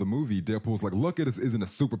middle of the movie. Deadpool's like, luck isn't a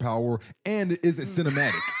superpower, and it isn't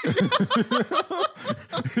cinematic.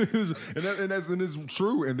 and it's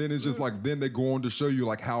true. And then it's just like, then they go on to show you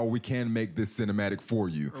like how we can make this cinematic for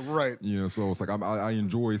you. Right. You know, so it's like, I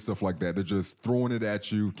enjoy stuff like that. They're just throwing it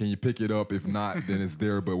at you. Can you pick it up? If not, then it's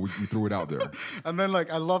there, but we threw it out there. And then like,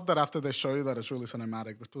 I love that after they show you that it's really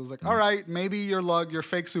cinematic, the people's like, all right, maybe your luck, your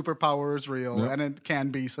fake superpower is real and it can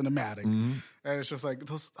be cinematic. And it's just like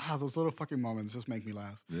those little fucking moments just make me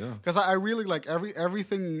laugh. Yeah. Because I really like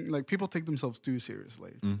everything, like people take themselves too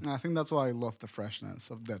seriously. And I think that's why I love the freshness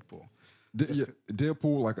of Deadpool.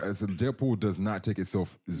 Deadpool, like I said, Deadpool does not take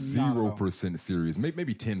itself 0% serious.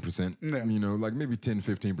 Maybe 10%, you know, like maybe 10,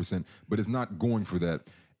 15%, but it's not going for that.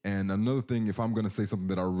 And another thing, if I'm going to say something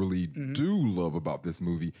that I really do love about this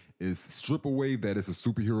movie, is strip away that it's a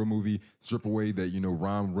superhero movie, strip away that, you know,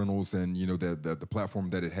 Ryan Reynolds and, you know, the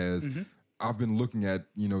platform that it has. I've been looking at,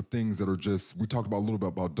 you know, things that are just, we talked about a little bit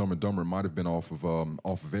about Dumb and Dumber. It might have been off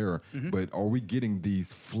of air, but are we getting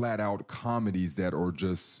these flat out comedies that are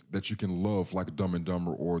just, that you can love, like Dumb and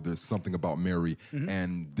Dumber, or There's Something About Mary?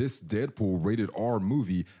 And this Deadpool rated R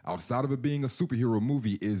movie, outside of it being a superhero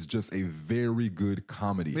movie, is just a very good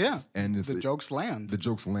comedy. Yeah. And the jokes land. The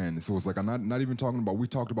jokes land. So it's like, I'm not even talking about, we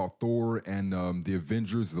talked about Thor and the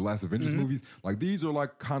Avengers, the last Avengers movies. Like, these are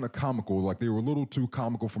like kind of comical. Like, they were a little too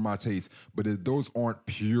comical for my taste. But those aren't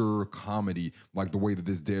pure comedy like the way that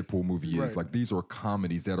this Deadpool movie is. Right. Like, these are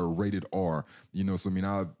comedies that are rated R. You know, so I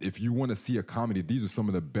mean, if you want to see a comedy, these are some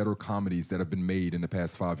of the better comedies that have been made in the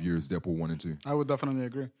past 5 years, Deadpool 1 and 2. I would definitely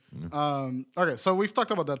agree. Okay, so we've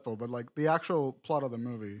talked about Deadpool, but like the actual plot of the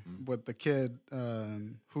movie with the kid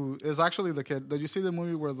who is actually the kid. Did you see the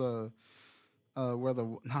movie where not where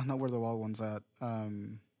the wall one's at?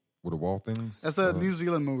 With the wall things? It's the New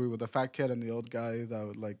Zealand movie with the fat kid and the old guy that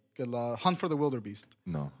would like Hunt for the Wildebeest.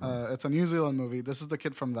 No. It's a New Zealand movie. This is the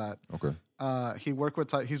kid from that. Okay. He's worked with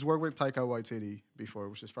Taika Waititi before,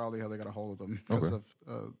 which is probably how they got a hold of him because of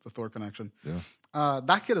the Thor connection. Yeah.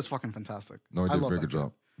 That kid is fucking fantastic. No, he did a very good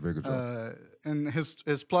job. Very good job. And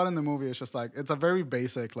his plot in the movie is just like, it's a very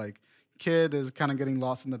basic, like, kid is kind of getting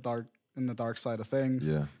lost in the dark side of things.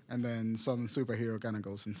 Yeah. And then some superhero kind of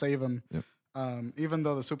goes and save him. Yep. Even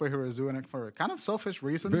though the superhero is doing it for a kind of selfish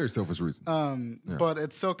reason. Very selfish reason. But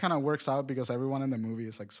it still kind of works out because everyone in the movie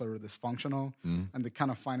is like sort of dysfunctional and they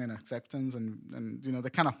kind of find an acceptance and you know, they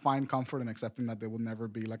kind of find comfort in accepting that they will never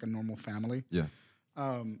be like a normal family. Yeah.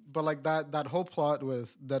 But like that whole plot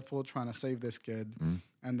with Deadpool trying to save this kid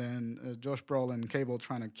and then Josh Brolin, Cable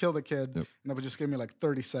trying to kill the kid, and they would just give me like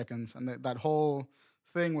 30 seconds. And that whole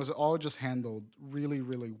thing was all just handled really,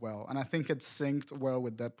 really well. And I think it synced well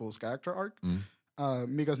with Deadpool's character arc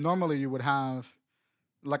because normally you would have,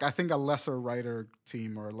 like, I think a lesser writer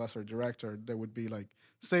team or a lesser director, they would be like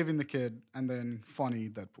saving the kid and then funny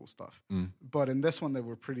Deadpool stuff. But in this one, they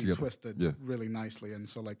were pretty twisted really nicely. And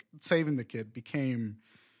so like saving the kid became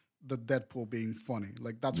the Deadpool being funny.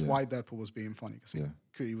 Like that's why Deadpool was being funny because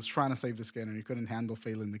he was trying to save this kid and he couldn't handle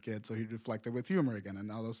failing the kid. So he reflected with humor again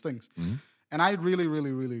and all those things. And I really,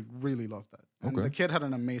 really, really, really loved that. And the kid had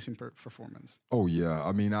an amazing performance. Oh yeah,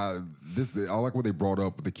 I mean, I like what they brought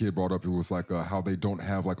up. The kid brought up. It was like how they don't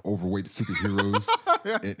have like overweight superheroes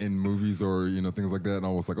in movies or things like that. And I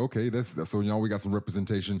was like, okay, that's so we got some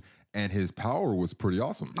representation, and his power was pretty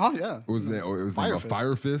awesome. Oh yeah, It was Fire like a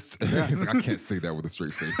fire fist. He's like, I can't say that with a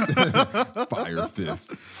straight face. Fire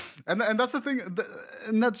fist. And that's the thing,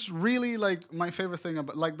 and that's really like my favorite thing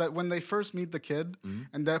about like that when they first meet the kid,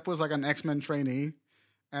 and Depp was like an X-Men trainee,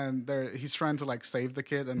 and he's trying to like save the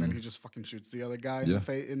kid, and then he just fucking shoots the other guy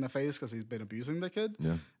in the face because he's been abusing the kid.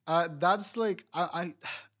 Yeah, that's like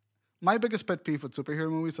my biggest pet peeve with superhero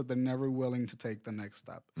movies is that they're never willing to take the next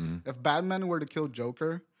step. If Batman were to kill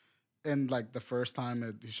Joker, and like the first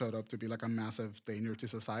time he showed up to be like a massive danger to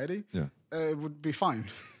society, it would be fine.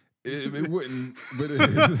 It wouldn't, but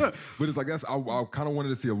it's like that's. I kind of wanted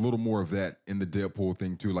to see a little more of that in the Deadpool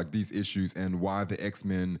thing too, like these issues and why the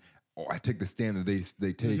X-Men. I take the stand that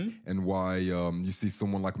they take, and why you see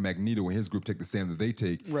someone like Magneto and his group take the stand that they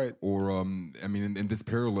take, right? Or I mean, and this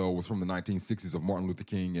parallel was from the 1960s of Martin Luther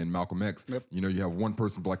King and Malcolm X. Yep. You have one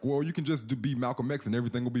person like, well, you can just be Malcolm X and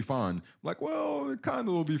everything will be fine. Like, well, it kind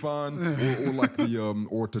of will be fine. or like the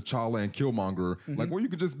or T'Challa and Killmonger, like, well, you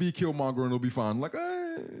can just be Killmonger and it'll be fine. Like,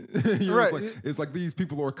 right? It's like these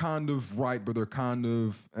people are kind of right, but they're kind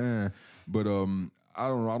of, but I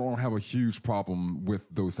don't know. I don't have a huge problem with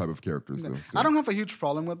those type of characters. So. I don't have a huge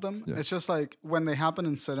problem with them. Yeah. It's just like when they happen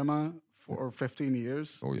in cinema for 15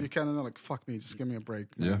 years, you kind of know, like, fuck me, just give me a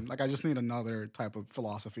break, man. Yeah. Like, I just need another type of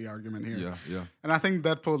philosophy argument here. Yeah, yeah. And I think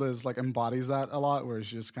Deadpool embodies that a lot, where it's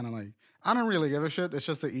just kind of like, I don't really give a shit. It's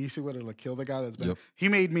just the easy way to like kill the guy that's been. Yep. He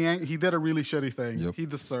made me angry. He did a really shitty thing. Yep. He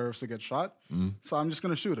deserves to get shot. So I'm just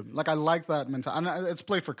gonna shoot him. Like, I like that mentality. And it's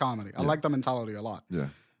played for comedy. I like that mentality a lot. Yeah.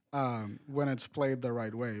 When it's played the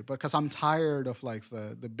right way, because I'm tired of like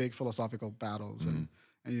the big philosophical battles and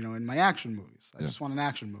in my action movies, I just want an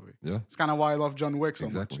action movie. Yeah, it's kind of why I love John Wick so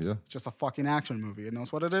much. Yeah, it's just a fucking action movie. It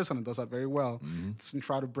knows what it is and it does that very well. It doesn't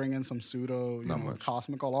try to bring in some pseudo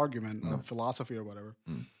cosmical argument or philosophy or whatever.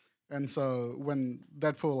 And so when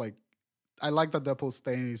Deadpool I like that Deadpool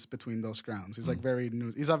stays between those grounds. He's like very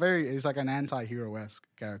new. He's like an anti-hero-esque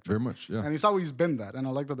character. Very much, yeah. And he's always been that. And I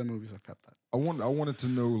like that the movies have kept that. I wanted to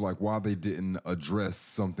know like why they didn't address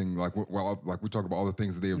something like we talk about all the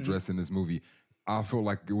things that they address in this movie. I felt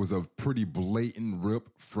like it was a pretty blatant rip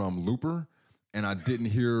from Looper, and I didn't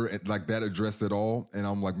hear it like that addressed at all. And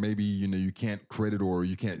I'm like, maybe you can't credit or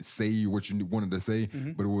you can't say what you wanted to say,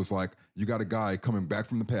 but it was like you got a guy coming back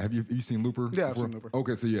from the past. Have you seen Looper? Yeah, I've seen Looper.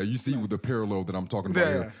 Okay, so yeah, you see with the parallel that I'm talking about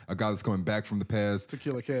here. A guy that's coming back from the past to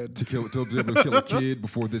kill a kid, to be able to kill a kid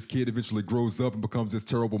before this kid eventually grows up and becomes this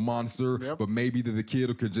terrible monster. Yep. But maybe the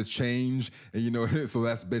kid could just change, and so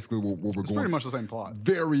that's basically what we're going. It's pretty much the same plot.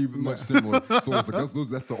 Very much similar. So it's like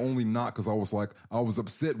that's the only knock, because I was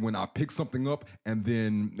upset when I picked something up and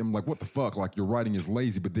then I'm like, what the fuck? Like, your writing is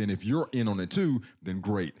lazy. But then if you're in on it too, then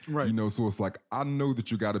great. Right. So it's like, I know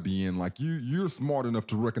that you got to be in. Like, you're smart enough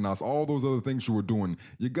to recognize all those other things you were doing.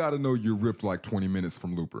 You got to know you ripped like 20 minutes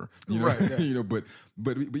from Looper. Right, yeah. But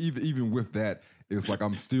even with that, it's like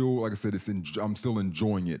I'm still, like I said, I'm still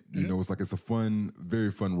enjoying it. It's like it's a fun,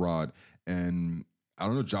 very fun ride. And I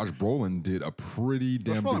don't know, Josh Brolin did a pretty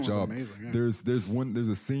damn good job. Amazing, yeah. There's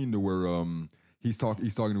a scene to where he's talking.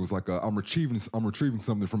 It was like, I'm retrieving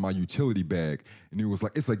something from my utility bag, and he was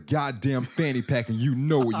like, "It's a goddamn fanny pack, and you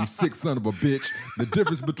know it, you sick son of a bitch. The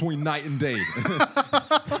difference between night and day."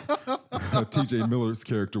 T.J. Miller's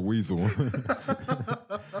character Weasel.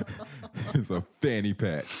 It's a fanny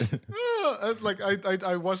pack.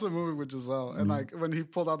 I watched the movie with Giselle, and like when he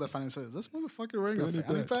pulled out the fanny, he said, "Is this motherfucker wearing a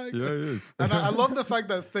fanny pack?" Yeah, it is. And I love the fact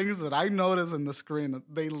that things that I notice in the screen,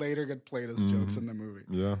 they later get played as jokes in the movie.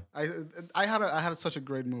 Yeah, I had such a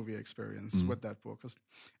great movie experience with Deadpool, because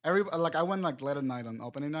I went like late at night on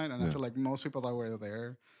opening night, and I feel like most people that were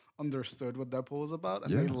there understood what Deadpool was about,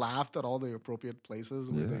 and they laughed at all the appropriate places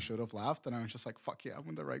where they should have laughed, and I was just like, fuck yeah, I'm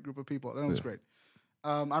with the right group of people, and it was great.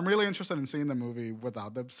 I'm really interested in seeing the movie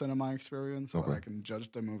without the cinema experience, so that I can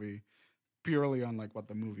judge the movie purely on like what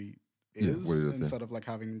the movie is, instead of like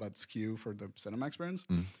having that skew for the cinema experience.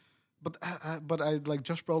 But I like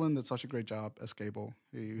Josh Brolin did such a great job as Cable.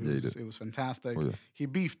 It was fantastic. Oh, yeah. He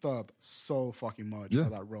beefed up so fucking much for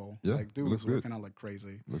that role. Yeah. Like, dude was working out like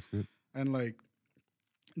crazy. Looks good. And like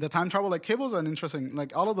the time travel, like Cable's an interesting.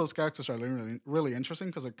 Like all of those characters are really, really interesting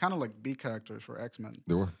because they're kind of like B characters for X-Men.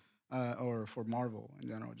 They were. Or for Marvel in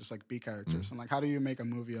general, just like B characters. And like, how do you make a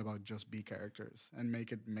movie about just B characters and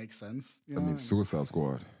make it make sense? You know? I mean, Suicide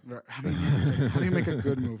Squad. I mean, how do you make a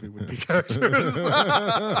good movie with B characters?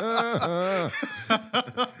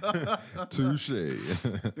 Touche.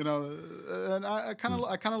 And I kind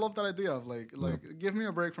of love that idea of like give me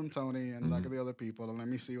a break from Tony and like the other people, and let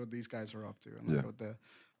me see what these guys are up to, and like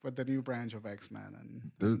with the new branch of X-Men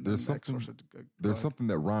and There's and something. Go There's ahead. something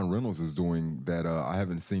that Ryan Reynolds is doing that I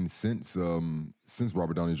haven't seen since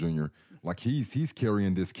Robert Downey Jr. Like he's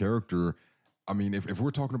carrying this character. I mean, if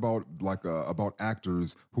we're talking about about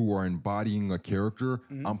actors who are embodying a character,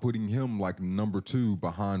 I'm putting him like number 2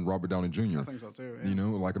 behind Robert Downey Jr. I think so too. Yeah. You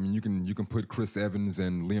know, like I mean, you can put Chris Evans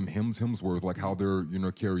and Liam Hemsworth, like how they're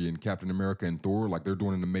carrying Captain America and Thor, like they're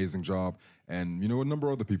doing an amazing job, and a number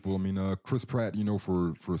of other people. I mean, Chris Pratt,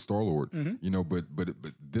 for Star Lord, but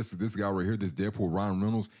this guy right here, this Deadpool, Ryan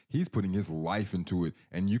Reynolds, he's putting his life into it,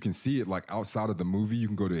 and you can see it like outside of the movie. You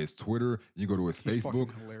can go to his Twitter, you go to his Facebook,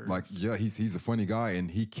 fucking hilarious. like yeah, he's a funny guy,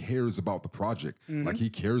 and he cares about the project, like he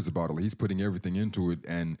cares about it. Like, he's putting everything into it,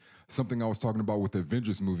 and something I was talking about with the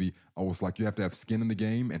Avengers movie, I was like, you have to have skin in the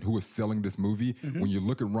game, and who is selling this movie? When you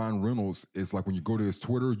look at Ryan Reynolds, it's like when you go to his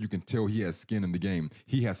Twitter, you can tell he has skin in the game.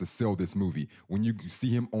 He has to sell this movie. When you see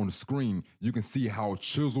him on the screen, you can see how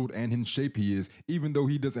chiseled and in shape he is, even though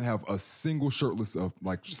he doesn't have a single shirtless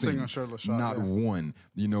Single shirtless shot, not yeah. one,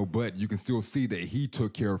 but you can still see that he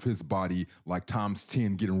took care of his body like times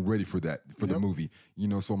 10 getting ready for the movie.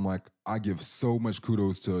 So I'm like, I give so much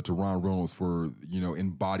kudos to Ryan Reynolds for,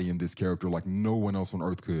 embodying this character like no one else on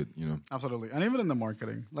earth could, Absolutely, and even in the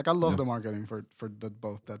marketing, like I love the marketing for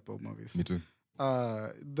both Deadpool movies. Me too.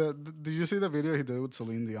 Did you see the video he did with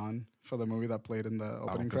Celine Dion for the movie that played in the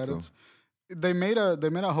opening think so. credits? They made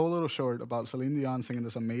a whole little short about Celine Dion singing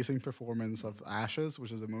this amazing performance of Ashes,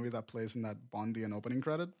 which is a movie that plays in that Bondian opening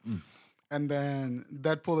credit. And then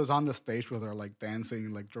Deadpool is on the stage with her, like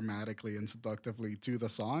dancing like dramatically and seductively to the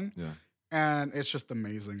song. Yeah. And it's just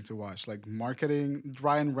amazing to watch. Like marketing,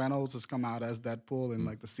 Ryan Reynolds has come out as Deadpool in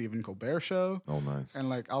like the Stephen Colbert Show. Oh, nice. And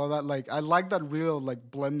like all of that, like I like that real like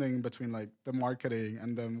blending between like the marketing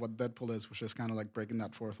and then what Deadpool is, which is kind of like breaking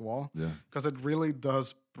that fourth wall. Yeah. Because it really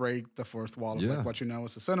does break the fourth wall of Yeah. like what you know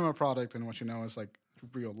as a cinema product and what you know as like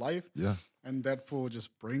real life. Yeah. And Deadpool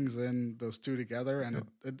just brings in those two together, and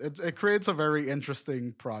it creates a very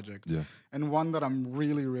interesting project. Yeah. And one that I'm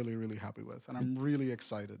really, really, really happy with, and I'm really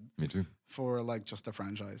excited Me too. for like just the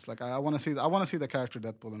franchise. Like I want to see the character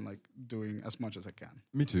Deadpool and like doing as much as I can.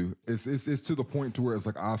 Me too. It's to the point to where it's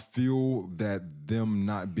like I feel that them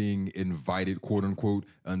not being invited, quote unquote,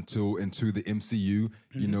 into the MCU,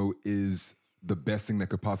 is the best thing that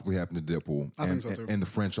could possibly happen to Deadpool I think so too. and the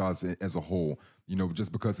franchise as a whole.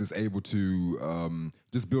 Just because it's able to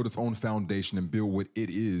just build its own foundation and build what it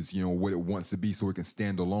is, what it wants to be, so it can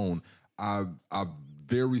stand alone. I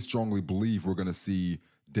very strongly believe we're going to see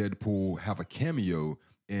Deadpool have a cameo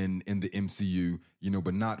in the MCU,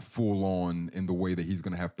 but not full on in the way that he's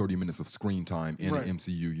going to have 30 minutes of screen time in Right. an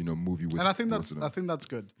MCU, movie with. And I think the rest of them. that's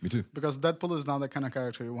good. Me too. Because Deadpool is not the kind of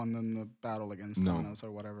character you want in the battle against Thanos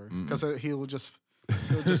or whatever. Because he'll just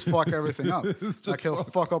fuck everything up. Like he'll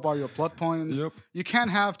fuck up all your plot points. Yep. You can't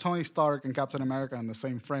have Tony Stark and Captain America in the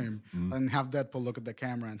same frame and have Deadpool look at the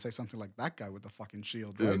camera and say something like that guy with the fucking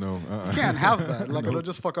shield. Right? Yeah, no, You can't have that. Like it'll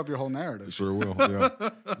just fuck up your whole narrative. Sure will, yeah,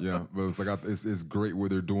 yeah. But it's like it's great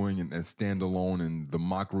what they're doing and standalone and the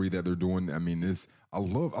mockery that they're doing. I mean, I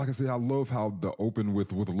love how the open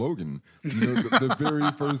with Logan. The very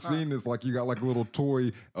first scene is like you got like a little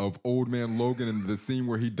toy of old man Logan, and the scene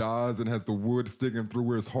where he dies and has the wood sticking through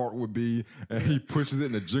where his heart would be, and he pushes it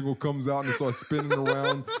and the jingle comes out and it starts spinning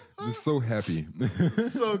around. Just so happy.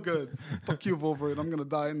 So good. Fuck you, Wolverine. I'm gonna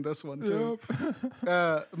die in this one too.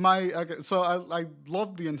 So I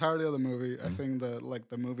loved the entirety of the movie. I think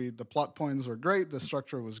the plot points were great. The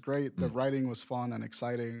structure was great. The writing was fun and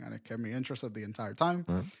exciting, and it kept me interested the entire time.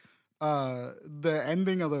 The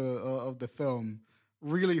ending of the film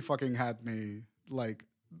really fucking had me like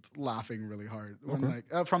laughing really hard. When,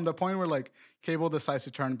 like from the point where like Cable decides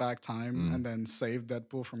to turn back time and then save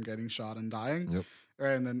Deadpool from getting shot and dying. Yep.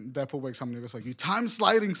 And then Deadpool wakes up and he goes like, "You time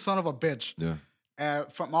sliding son of a bitch." Yeah.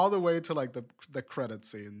 From all the way to like the credit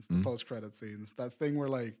scenes, the post credit scenes, that thing where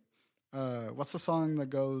like, what's the song that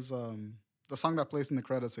goes, the song that plays in the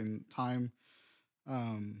credits in time,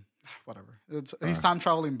 whatever. He's time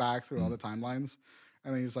traveling back through all the timelines,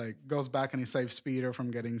 and then he's like goes back and he saves Peter from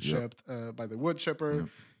getting shipped by the wood chipper.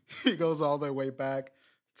 He goes all the way back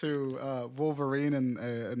to Wolverine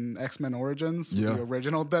and X-Men Origins, with the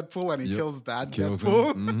original Deadpool, and he kills that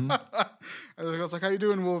Deadpool. And he goes like, "How you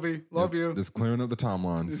doing, Wolvie? Love you." Just clearing up the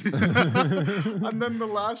timelines. And then the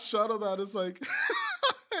last shot of that is like,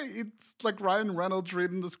 it's like Ryan Reynolds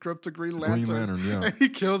reading the script to Green Lantern. Green Lantern, yeah. And he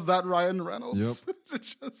kills that Ryan Reynolds. Yep.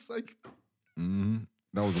 It's just like,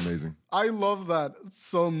 That was amazing. I love that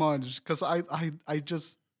so much because I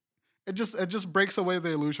just, it just breaks away the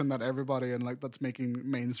illusion that everybody and like that's making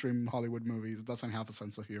mainstream Hollywood movies doesn't have a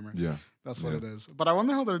sense of humor. Yeah. That's what it is. But I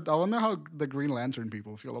wonder how the Green Lantern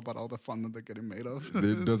people feel about all the fun that they're getting made of.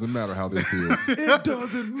 It doesn't matter how they feel. It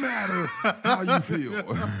doesn't matter how you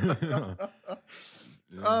feel.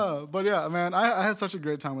 But yeah, man, I had such a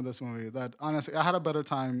great time with this movie that honestly, I had a better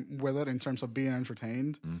time with it in terms of being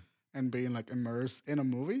entertained and being like immersed in a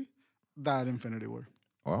movie than Infinity War.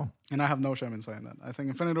 Wow. And I have no shame in saying that. I think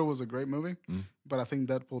Infinity War was a great movie, but I think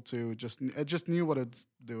Deadpool 2 just knew what it's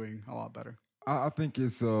doing a lot better. I think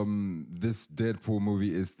it's this Deadpool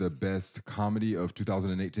movie is the best comedy of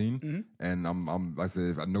 2018, and I'm like I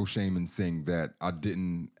said, no shame in saying that I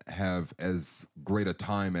didn't have as great a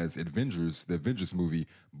time as the Avengers movie,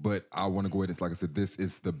 but I want to go ahead and like I said, this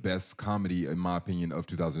is the best comedy in my opinion of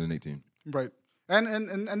 2018. Right.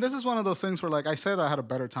 And this is one of those things where, like I said, I had a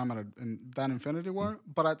better time than Infinity War,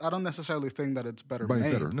 but I don't necessarily think that it's better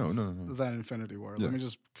made No. than Infinity War. Yeah. Let me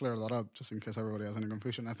just clear that up, just in case everybody has any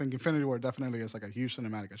confusion. I think Infinity War definitely is like a huge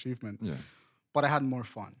cinematic achievement. Yeah. But I had more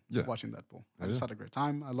fun Yeah. watching Deadpool. I just had a great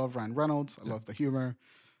time. I love Ryan Reynolds. I love the humor.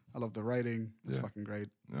 I love the writing. It's fucking great.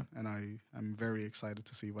 Yeah. And I'm very excited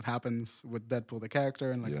to see what happens with Deadpool, the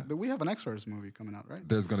character. And like we have an X-Force movie coming out, right?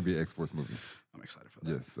 There's going to be an X-Force movie. I'm excited for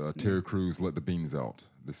that. Yes, Terry Crews let the beans out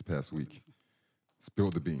this past week.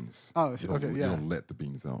 Spilled the beans. Oh, You don't- okay, You yeah. don't let the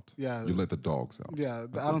beans out. Yeah. You let the dogs out. Yeah,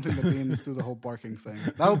 I don't think the beans do the whole barking thing.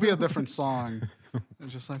 That would be a different song.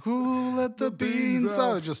 It's just like, who let the beans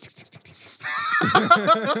out? Just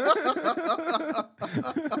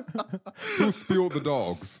Who spilled the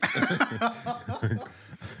dogs?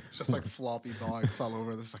 just like floppy dogs all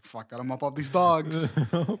over. This like, fuck, gotta mop up these dogs.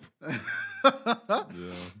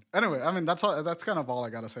 Anyway, I mean that's kind of all I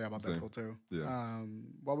gotta say about Deadpool 2. Yeah.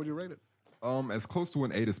 What would you rate it? As close to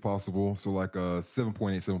an 8 as possible. So like a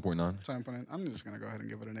 7.8, 7.9. 7.8. I'm just gonna go ahead and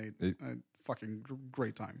give it an 8. Eight. Fucking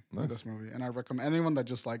great time with Nice. this movie, and I recommend anyone that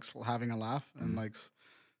just likes having a laugh and likes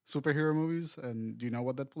superhero movies and you know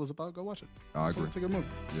what Deadpool is about, go watch it. I agree. It's a good movie.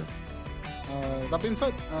 Yeah. That being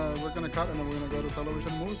said, we're gonna cut and then we're gonna go to television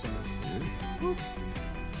and movie premieres.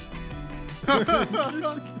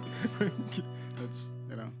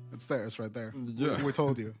 It's there. It's right there. Yeah. We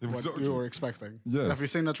told you We what told you you. were expecting. Yes. Have you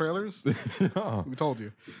seen the trailers? Yeah. We told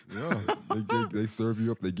you. Yeah. They serve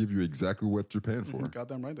you up. They give you exactly what you're paying for.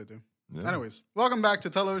 Goddamn right they do. Yeah. Anyways, welcome back to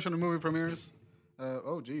television and movie premieres.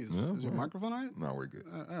 Oh, geez. Is your microphone all right? No, we're good.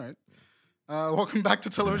 All right. Welcome back to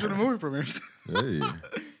television and movie premieres. Hey.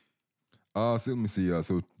 So let me see.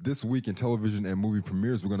 So this week in television and movie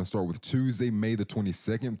premieres, we're going to start with Tuesday, May the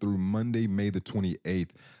 22nd through Monday, May the 28th.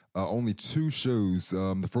 Only 2 shows.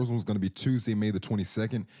 The first one's going to be Tuesday, May the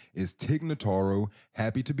 22nd. Is Tig Notaro,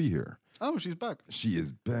 Happy to Be Here. Oh, she's back. She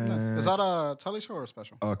is back. Nice. Is that a telly show or a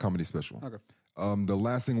special? Comedy special. Okay. The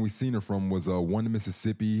last thing we seen her from was One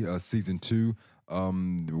Mississippi, season 2.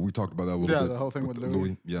 We talked about that a little bit. Yeah, the whole thing with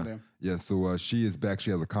Louis. Yeah. So she is back.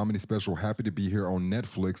 She has a comedy special, Happy to Be Here, on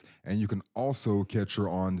Netflix, and you can also catch her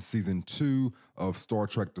on season 2 of Star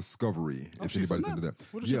Trek Discovery. If she's in anybody's that? into that,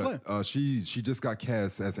 What does she play? She just got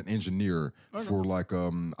cast as an engineer for like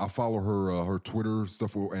I follow her Twitter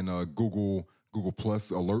stuff and Google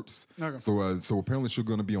Plus alerts. Okay. So apparently she's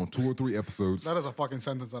going to be on 2 or 3 episodes. That is a fucking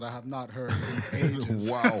sentence that I have not heard in ages.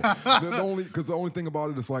 Wow. the only thing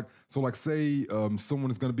about it is like, so like say someone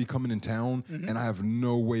is going to be coming in town and I have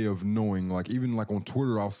no way of knowing, like even like on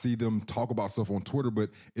Twitter, I'll see them talk about stuff on Twitter,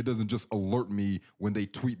 but it doesn't just alert me when they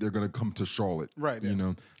tweet they're going to come to Charlotte. Right, You yeah.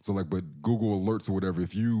 know? So like, but Google alerts or whatever,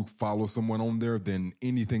 if you follow someone on there, then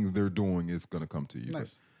anything that they're doing is going to come to you.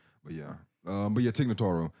 Nice. But yeah, Tig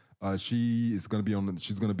Notaro. She's going to be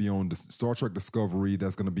on the Star Trek Discovery.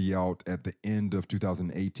 That's going to be out at the end of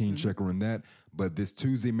 2018. Check her in that. But this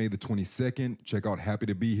Tuesday, May the 22nd, check out Happy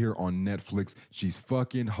to Be Here on Netflix. She's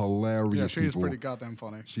fucking hilarious. Yeah, she's people. pretty goddamn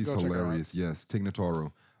funny. She's Go check her out. hilarious. Yes, Tig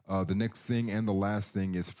Notaro. The next thing and the last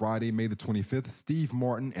thing is Friday, May the 25th. Steve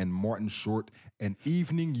Martin and Martin Short, An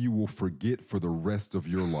Evening You Will Forget for the Rest of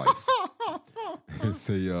Your Life.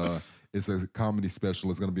 It's a comedy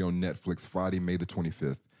special. It's going to be on Netflix Friday, May the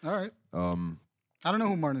 25th. All right. I don't know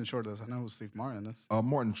who Martin Short is. I know who Steve Martin is.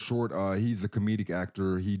 Martin Short, he's a comedic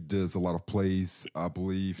actor. He does a lot of plays. I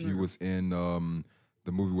believe he was in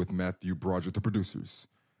the movie with Matthew Broderick, The Producers.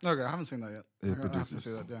 Okay, I haven't seen that yet. Yeah, I have to see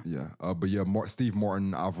that, yeah. Yeah. But yeah, Steve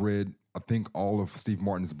Martin, I've read, I think, all of Steve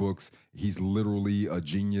Martin's books. He's literally a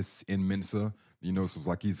genius in Mensa. You know, so it's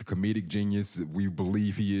like he's a comedic genius. We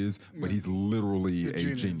believe he is, but he's literally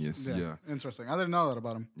a genius. Yeah. Interesting. I didn't know that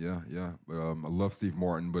about him. Yeah. But, I love Steve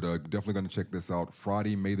Martin, but definitely going to check this out.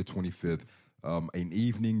 Friday, May the 25th. An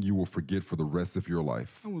evening you will forget for the rest of your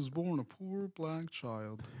life. I was born a poor black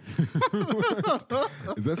child.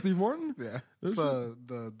 Is that Steve Martin? Yeah. It's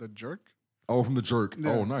the Jerk. Oh, from The Jerk. Yeah.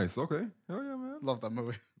 Oh, nice. Okay. Hell yeah, man. Love that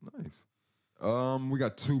movie. Nice. We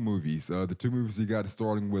got 2 movies. The 2 movies you got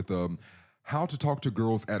starting with How to Talk to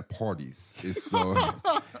Girls at Parties.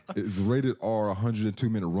 It's rated R,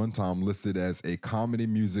 102-minute runtime, listed as a comedy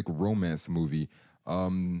music romance movie.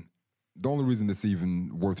 The only reason this is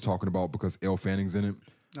even worth talking about because Elle Fanning's in it.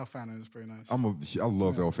 Elle Fanning is pretty nice. I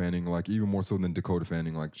love Elle Fanning, like even more so than Dakota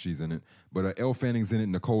Fanning, like she's in it. But Elle Fanning's in it,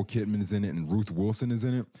 Nicole Kidman is in it, and Ruth Wilson is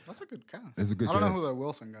in it. That's a good cast. It's a good cast. I don't know who that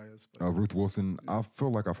Wilson guy is. But Ruth Wilson, I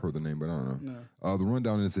feel like I've heard the name, but I don't know. No. The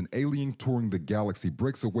rundown is: an alien touring the galaxy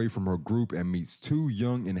breaks away from her group and meets 2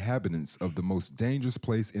 young inhabitants of the most dangerous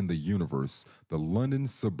place in the universe, the London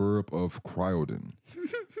suburb of Croydon.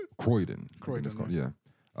 Croydon, it's called, yeah.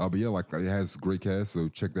 But yeah, like it has great cast, so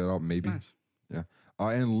check that out. Maybe, Nice. yeah.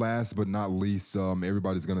 And last but not least,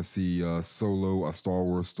 everybody's gonna see Solo, a Star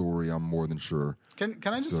Wars story. I'm more than sure. Can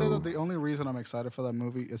I just say that the only reason I'm excited for that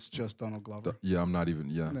movie is just Donald Glover? Yeah, I'm not even.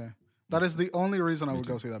 Yeah. That is the only reason I would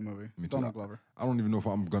go see that movie. Donald Glover. I don't even know if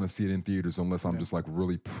I'm gonna see it in theaters unless I'm just like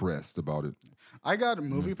really pressed about it. I got a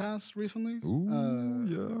Movie Pass recently. Ooh,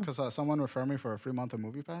 yeah. Because someone referred me for a free month of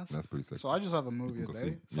Movie Pass. That's pretty sexy. So I just have a movie a go see day.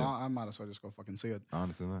 it. So Yeah. I might as well just go fucking see it. I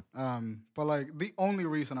understand that. But like the only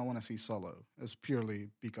reason I want to see Solo is purely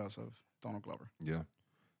because of Donald Glover. Yeah.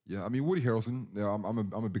 Yeah, I mean Woody Harrelson. Yeah,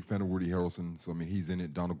 I'm a big fan of Woody Harrelson. So I mean he's in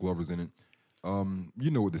it. Donald Glover's in it. You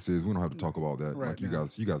know what this is. We don't have to talk about that. Right, like you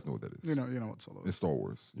guys know what that is. You know what Solo is. It's Star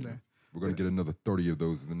Wars. you know. Yeah. We're gonna get another 30 of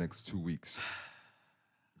those in the next 2 weeks.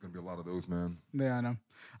 Gonna be a lot of those, man. Yeah, I know.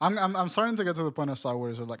 I'm starting to get to the point of Star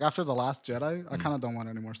Wars where like after The Last Jedi, I kind of don't want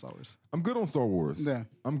any more Star Wars. I'm good on Star Wars. Yeah.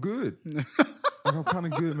 I'm good. Like, I'm kind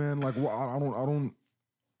of good, man. Like, I don't.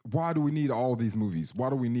 Why do we need all these movies? Why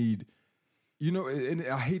do we need? You know, and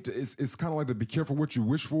I hate to. It's kind of like the be careful what you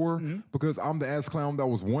wish for because I'm the ass clown that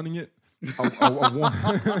was wanting it.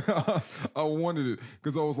 I wanted it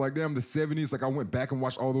because I was like, damn, the 70s. Like I went back and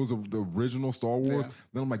watched all those of the original Star Wars. Yeah.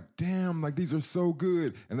 Then I'm like, damn, like these are so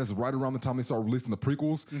good. And that's right around the time they start releasing the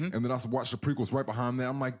prequels. And then I watched the prequels right behind that.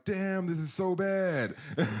 I'm like, damn, this is so bad.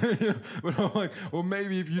 But I'm like, well,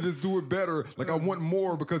 maybe if you just do it better. Like I want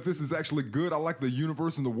more because this is actually good. I like the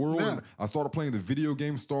universe and the world. Yeah. And I started playing the video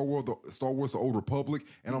game Star Wars, The Old Republic.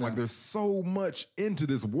 And I'm like, there's so much into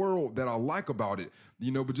this world that I like about it.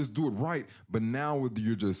 You know, but just do it right. But now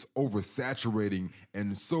you're just oversaturating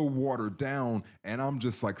and so watered down, and I'm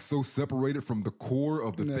just like so separated from the core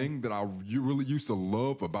of the thing that you really used to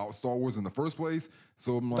love about Star Wars in the first place.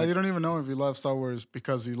 So I'm like, you don't even know if you love Star Wars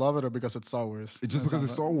because you love it or because it's Star Wars. it's just because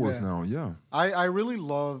it's Star Wars now. Yeah. I really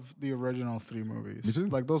love the original 3 movies. Me too.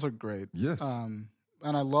 Like those are great. Yes. And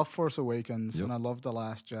I love Force Awakens and I love The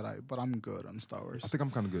Last Jedi, but I'm good on Star Wars. I think I'm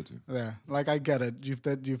kind of good too. Yeah, like I get it.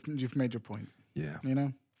 You've made your point. Yeah. You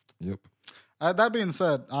know. Yep. That being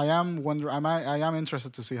said, I am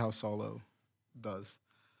interested to see how Solo does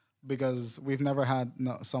because we've never had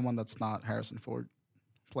someone that's not Harrison Ford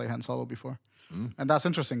play Han Solo before, and that's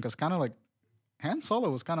interesting because kind of like Han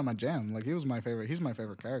Solo was kind of my jam. Like he was my favorite. He's my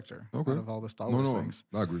favorite character out of all the Star Wars things.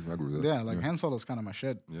 I agree with that. Yeah, like Han Solo's kind of my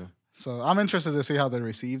shit. Yeah. So I'm interested to see how they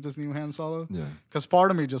receive this new Han Solo. Yeah. Because part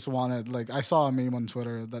of me just wanted, like, I saw a meme on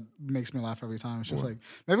Twitter that makes me laugh every time. It's just like,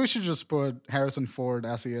 maybe we should just put Harrison Ford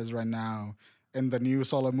as he is right now in the new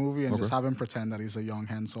Solo movie and just have him pretend that he's a young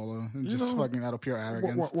Han Solo. And just fucking out of pure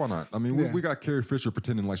arrogance. Why not? I mean, we got Carrie Fisher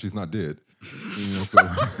pretending like she's not dead. You know, so.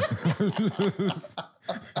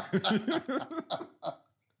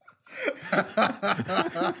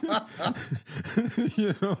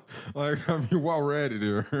 You know, like I mean, while we're at it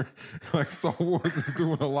here, like Star Wars is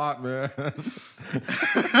doing a lot, man.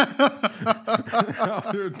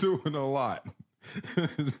 Out here doing a lot.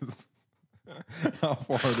 Just, how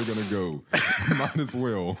far are they gonna go? Might as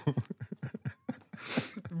well.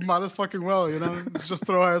 Might as fucking well, you know? Just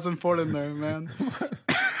throw Harrison Ford in there, man.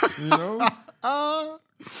 You know?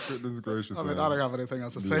 Goodness gracious. I mean, I don't have anything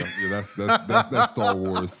else to say. Yeah, that's Star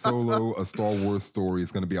Wars. Solo, a Star Wars story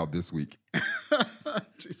is going to be out this week.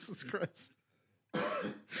 Jesus Christ.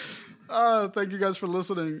 Thank you guys for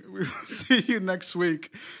listening. We will see you next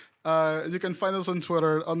week. You can find us on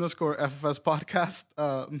Twitter, _FFS Podcast.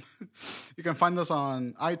 You can find us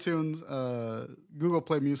on iTunes, Google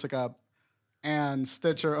Play Music app, and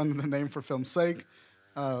Stitcher under the name For Film's Sake.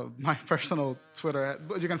 My personal Twitter,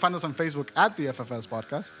 you can find us on Facebook at the FFS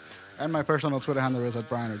Podcast. And my personal Twitter handle is at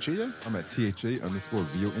Brian Orchilla. I'm at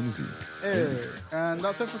THA_VONZ. Hey, and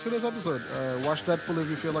that's it for today's episode. Watch Deadpool if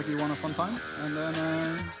you feel like you want a fun time. And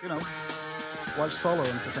then, watch Solo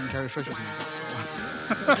and pretend Carrie Fisher's in it.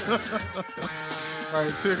 All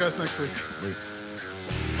right, see you guys next week. Wait.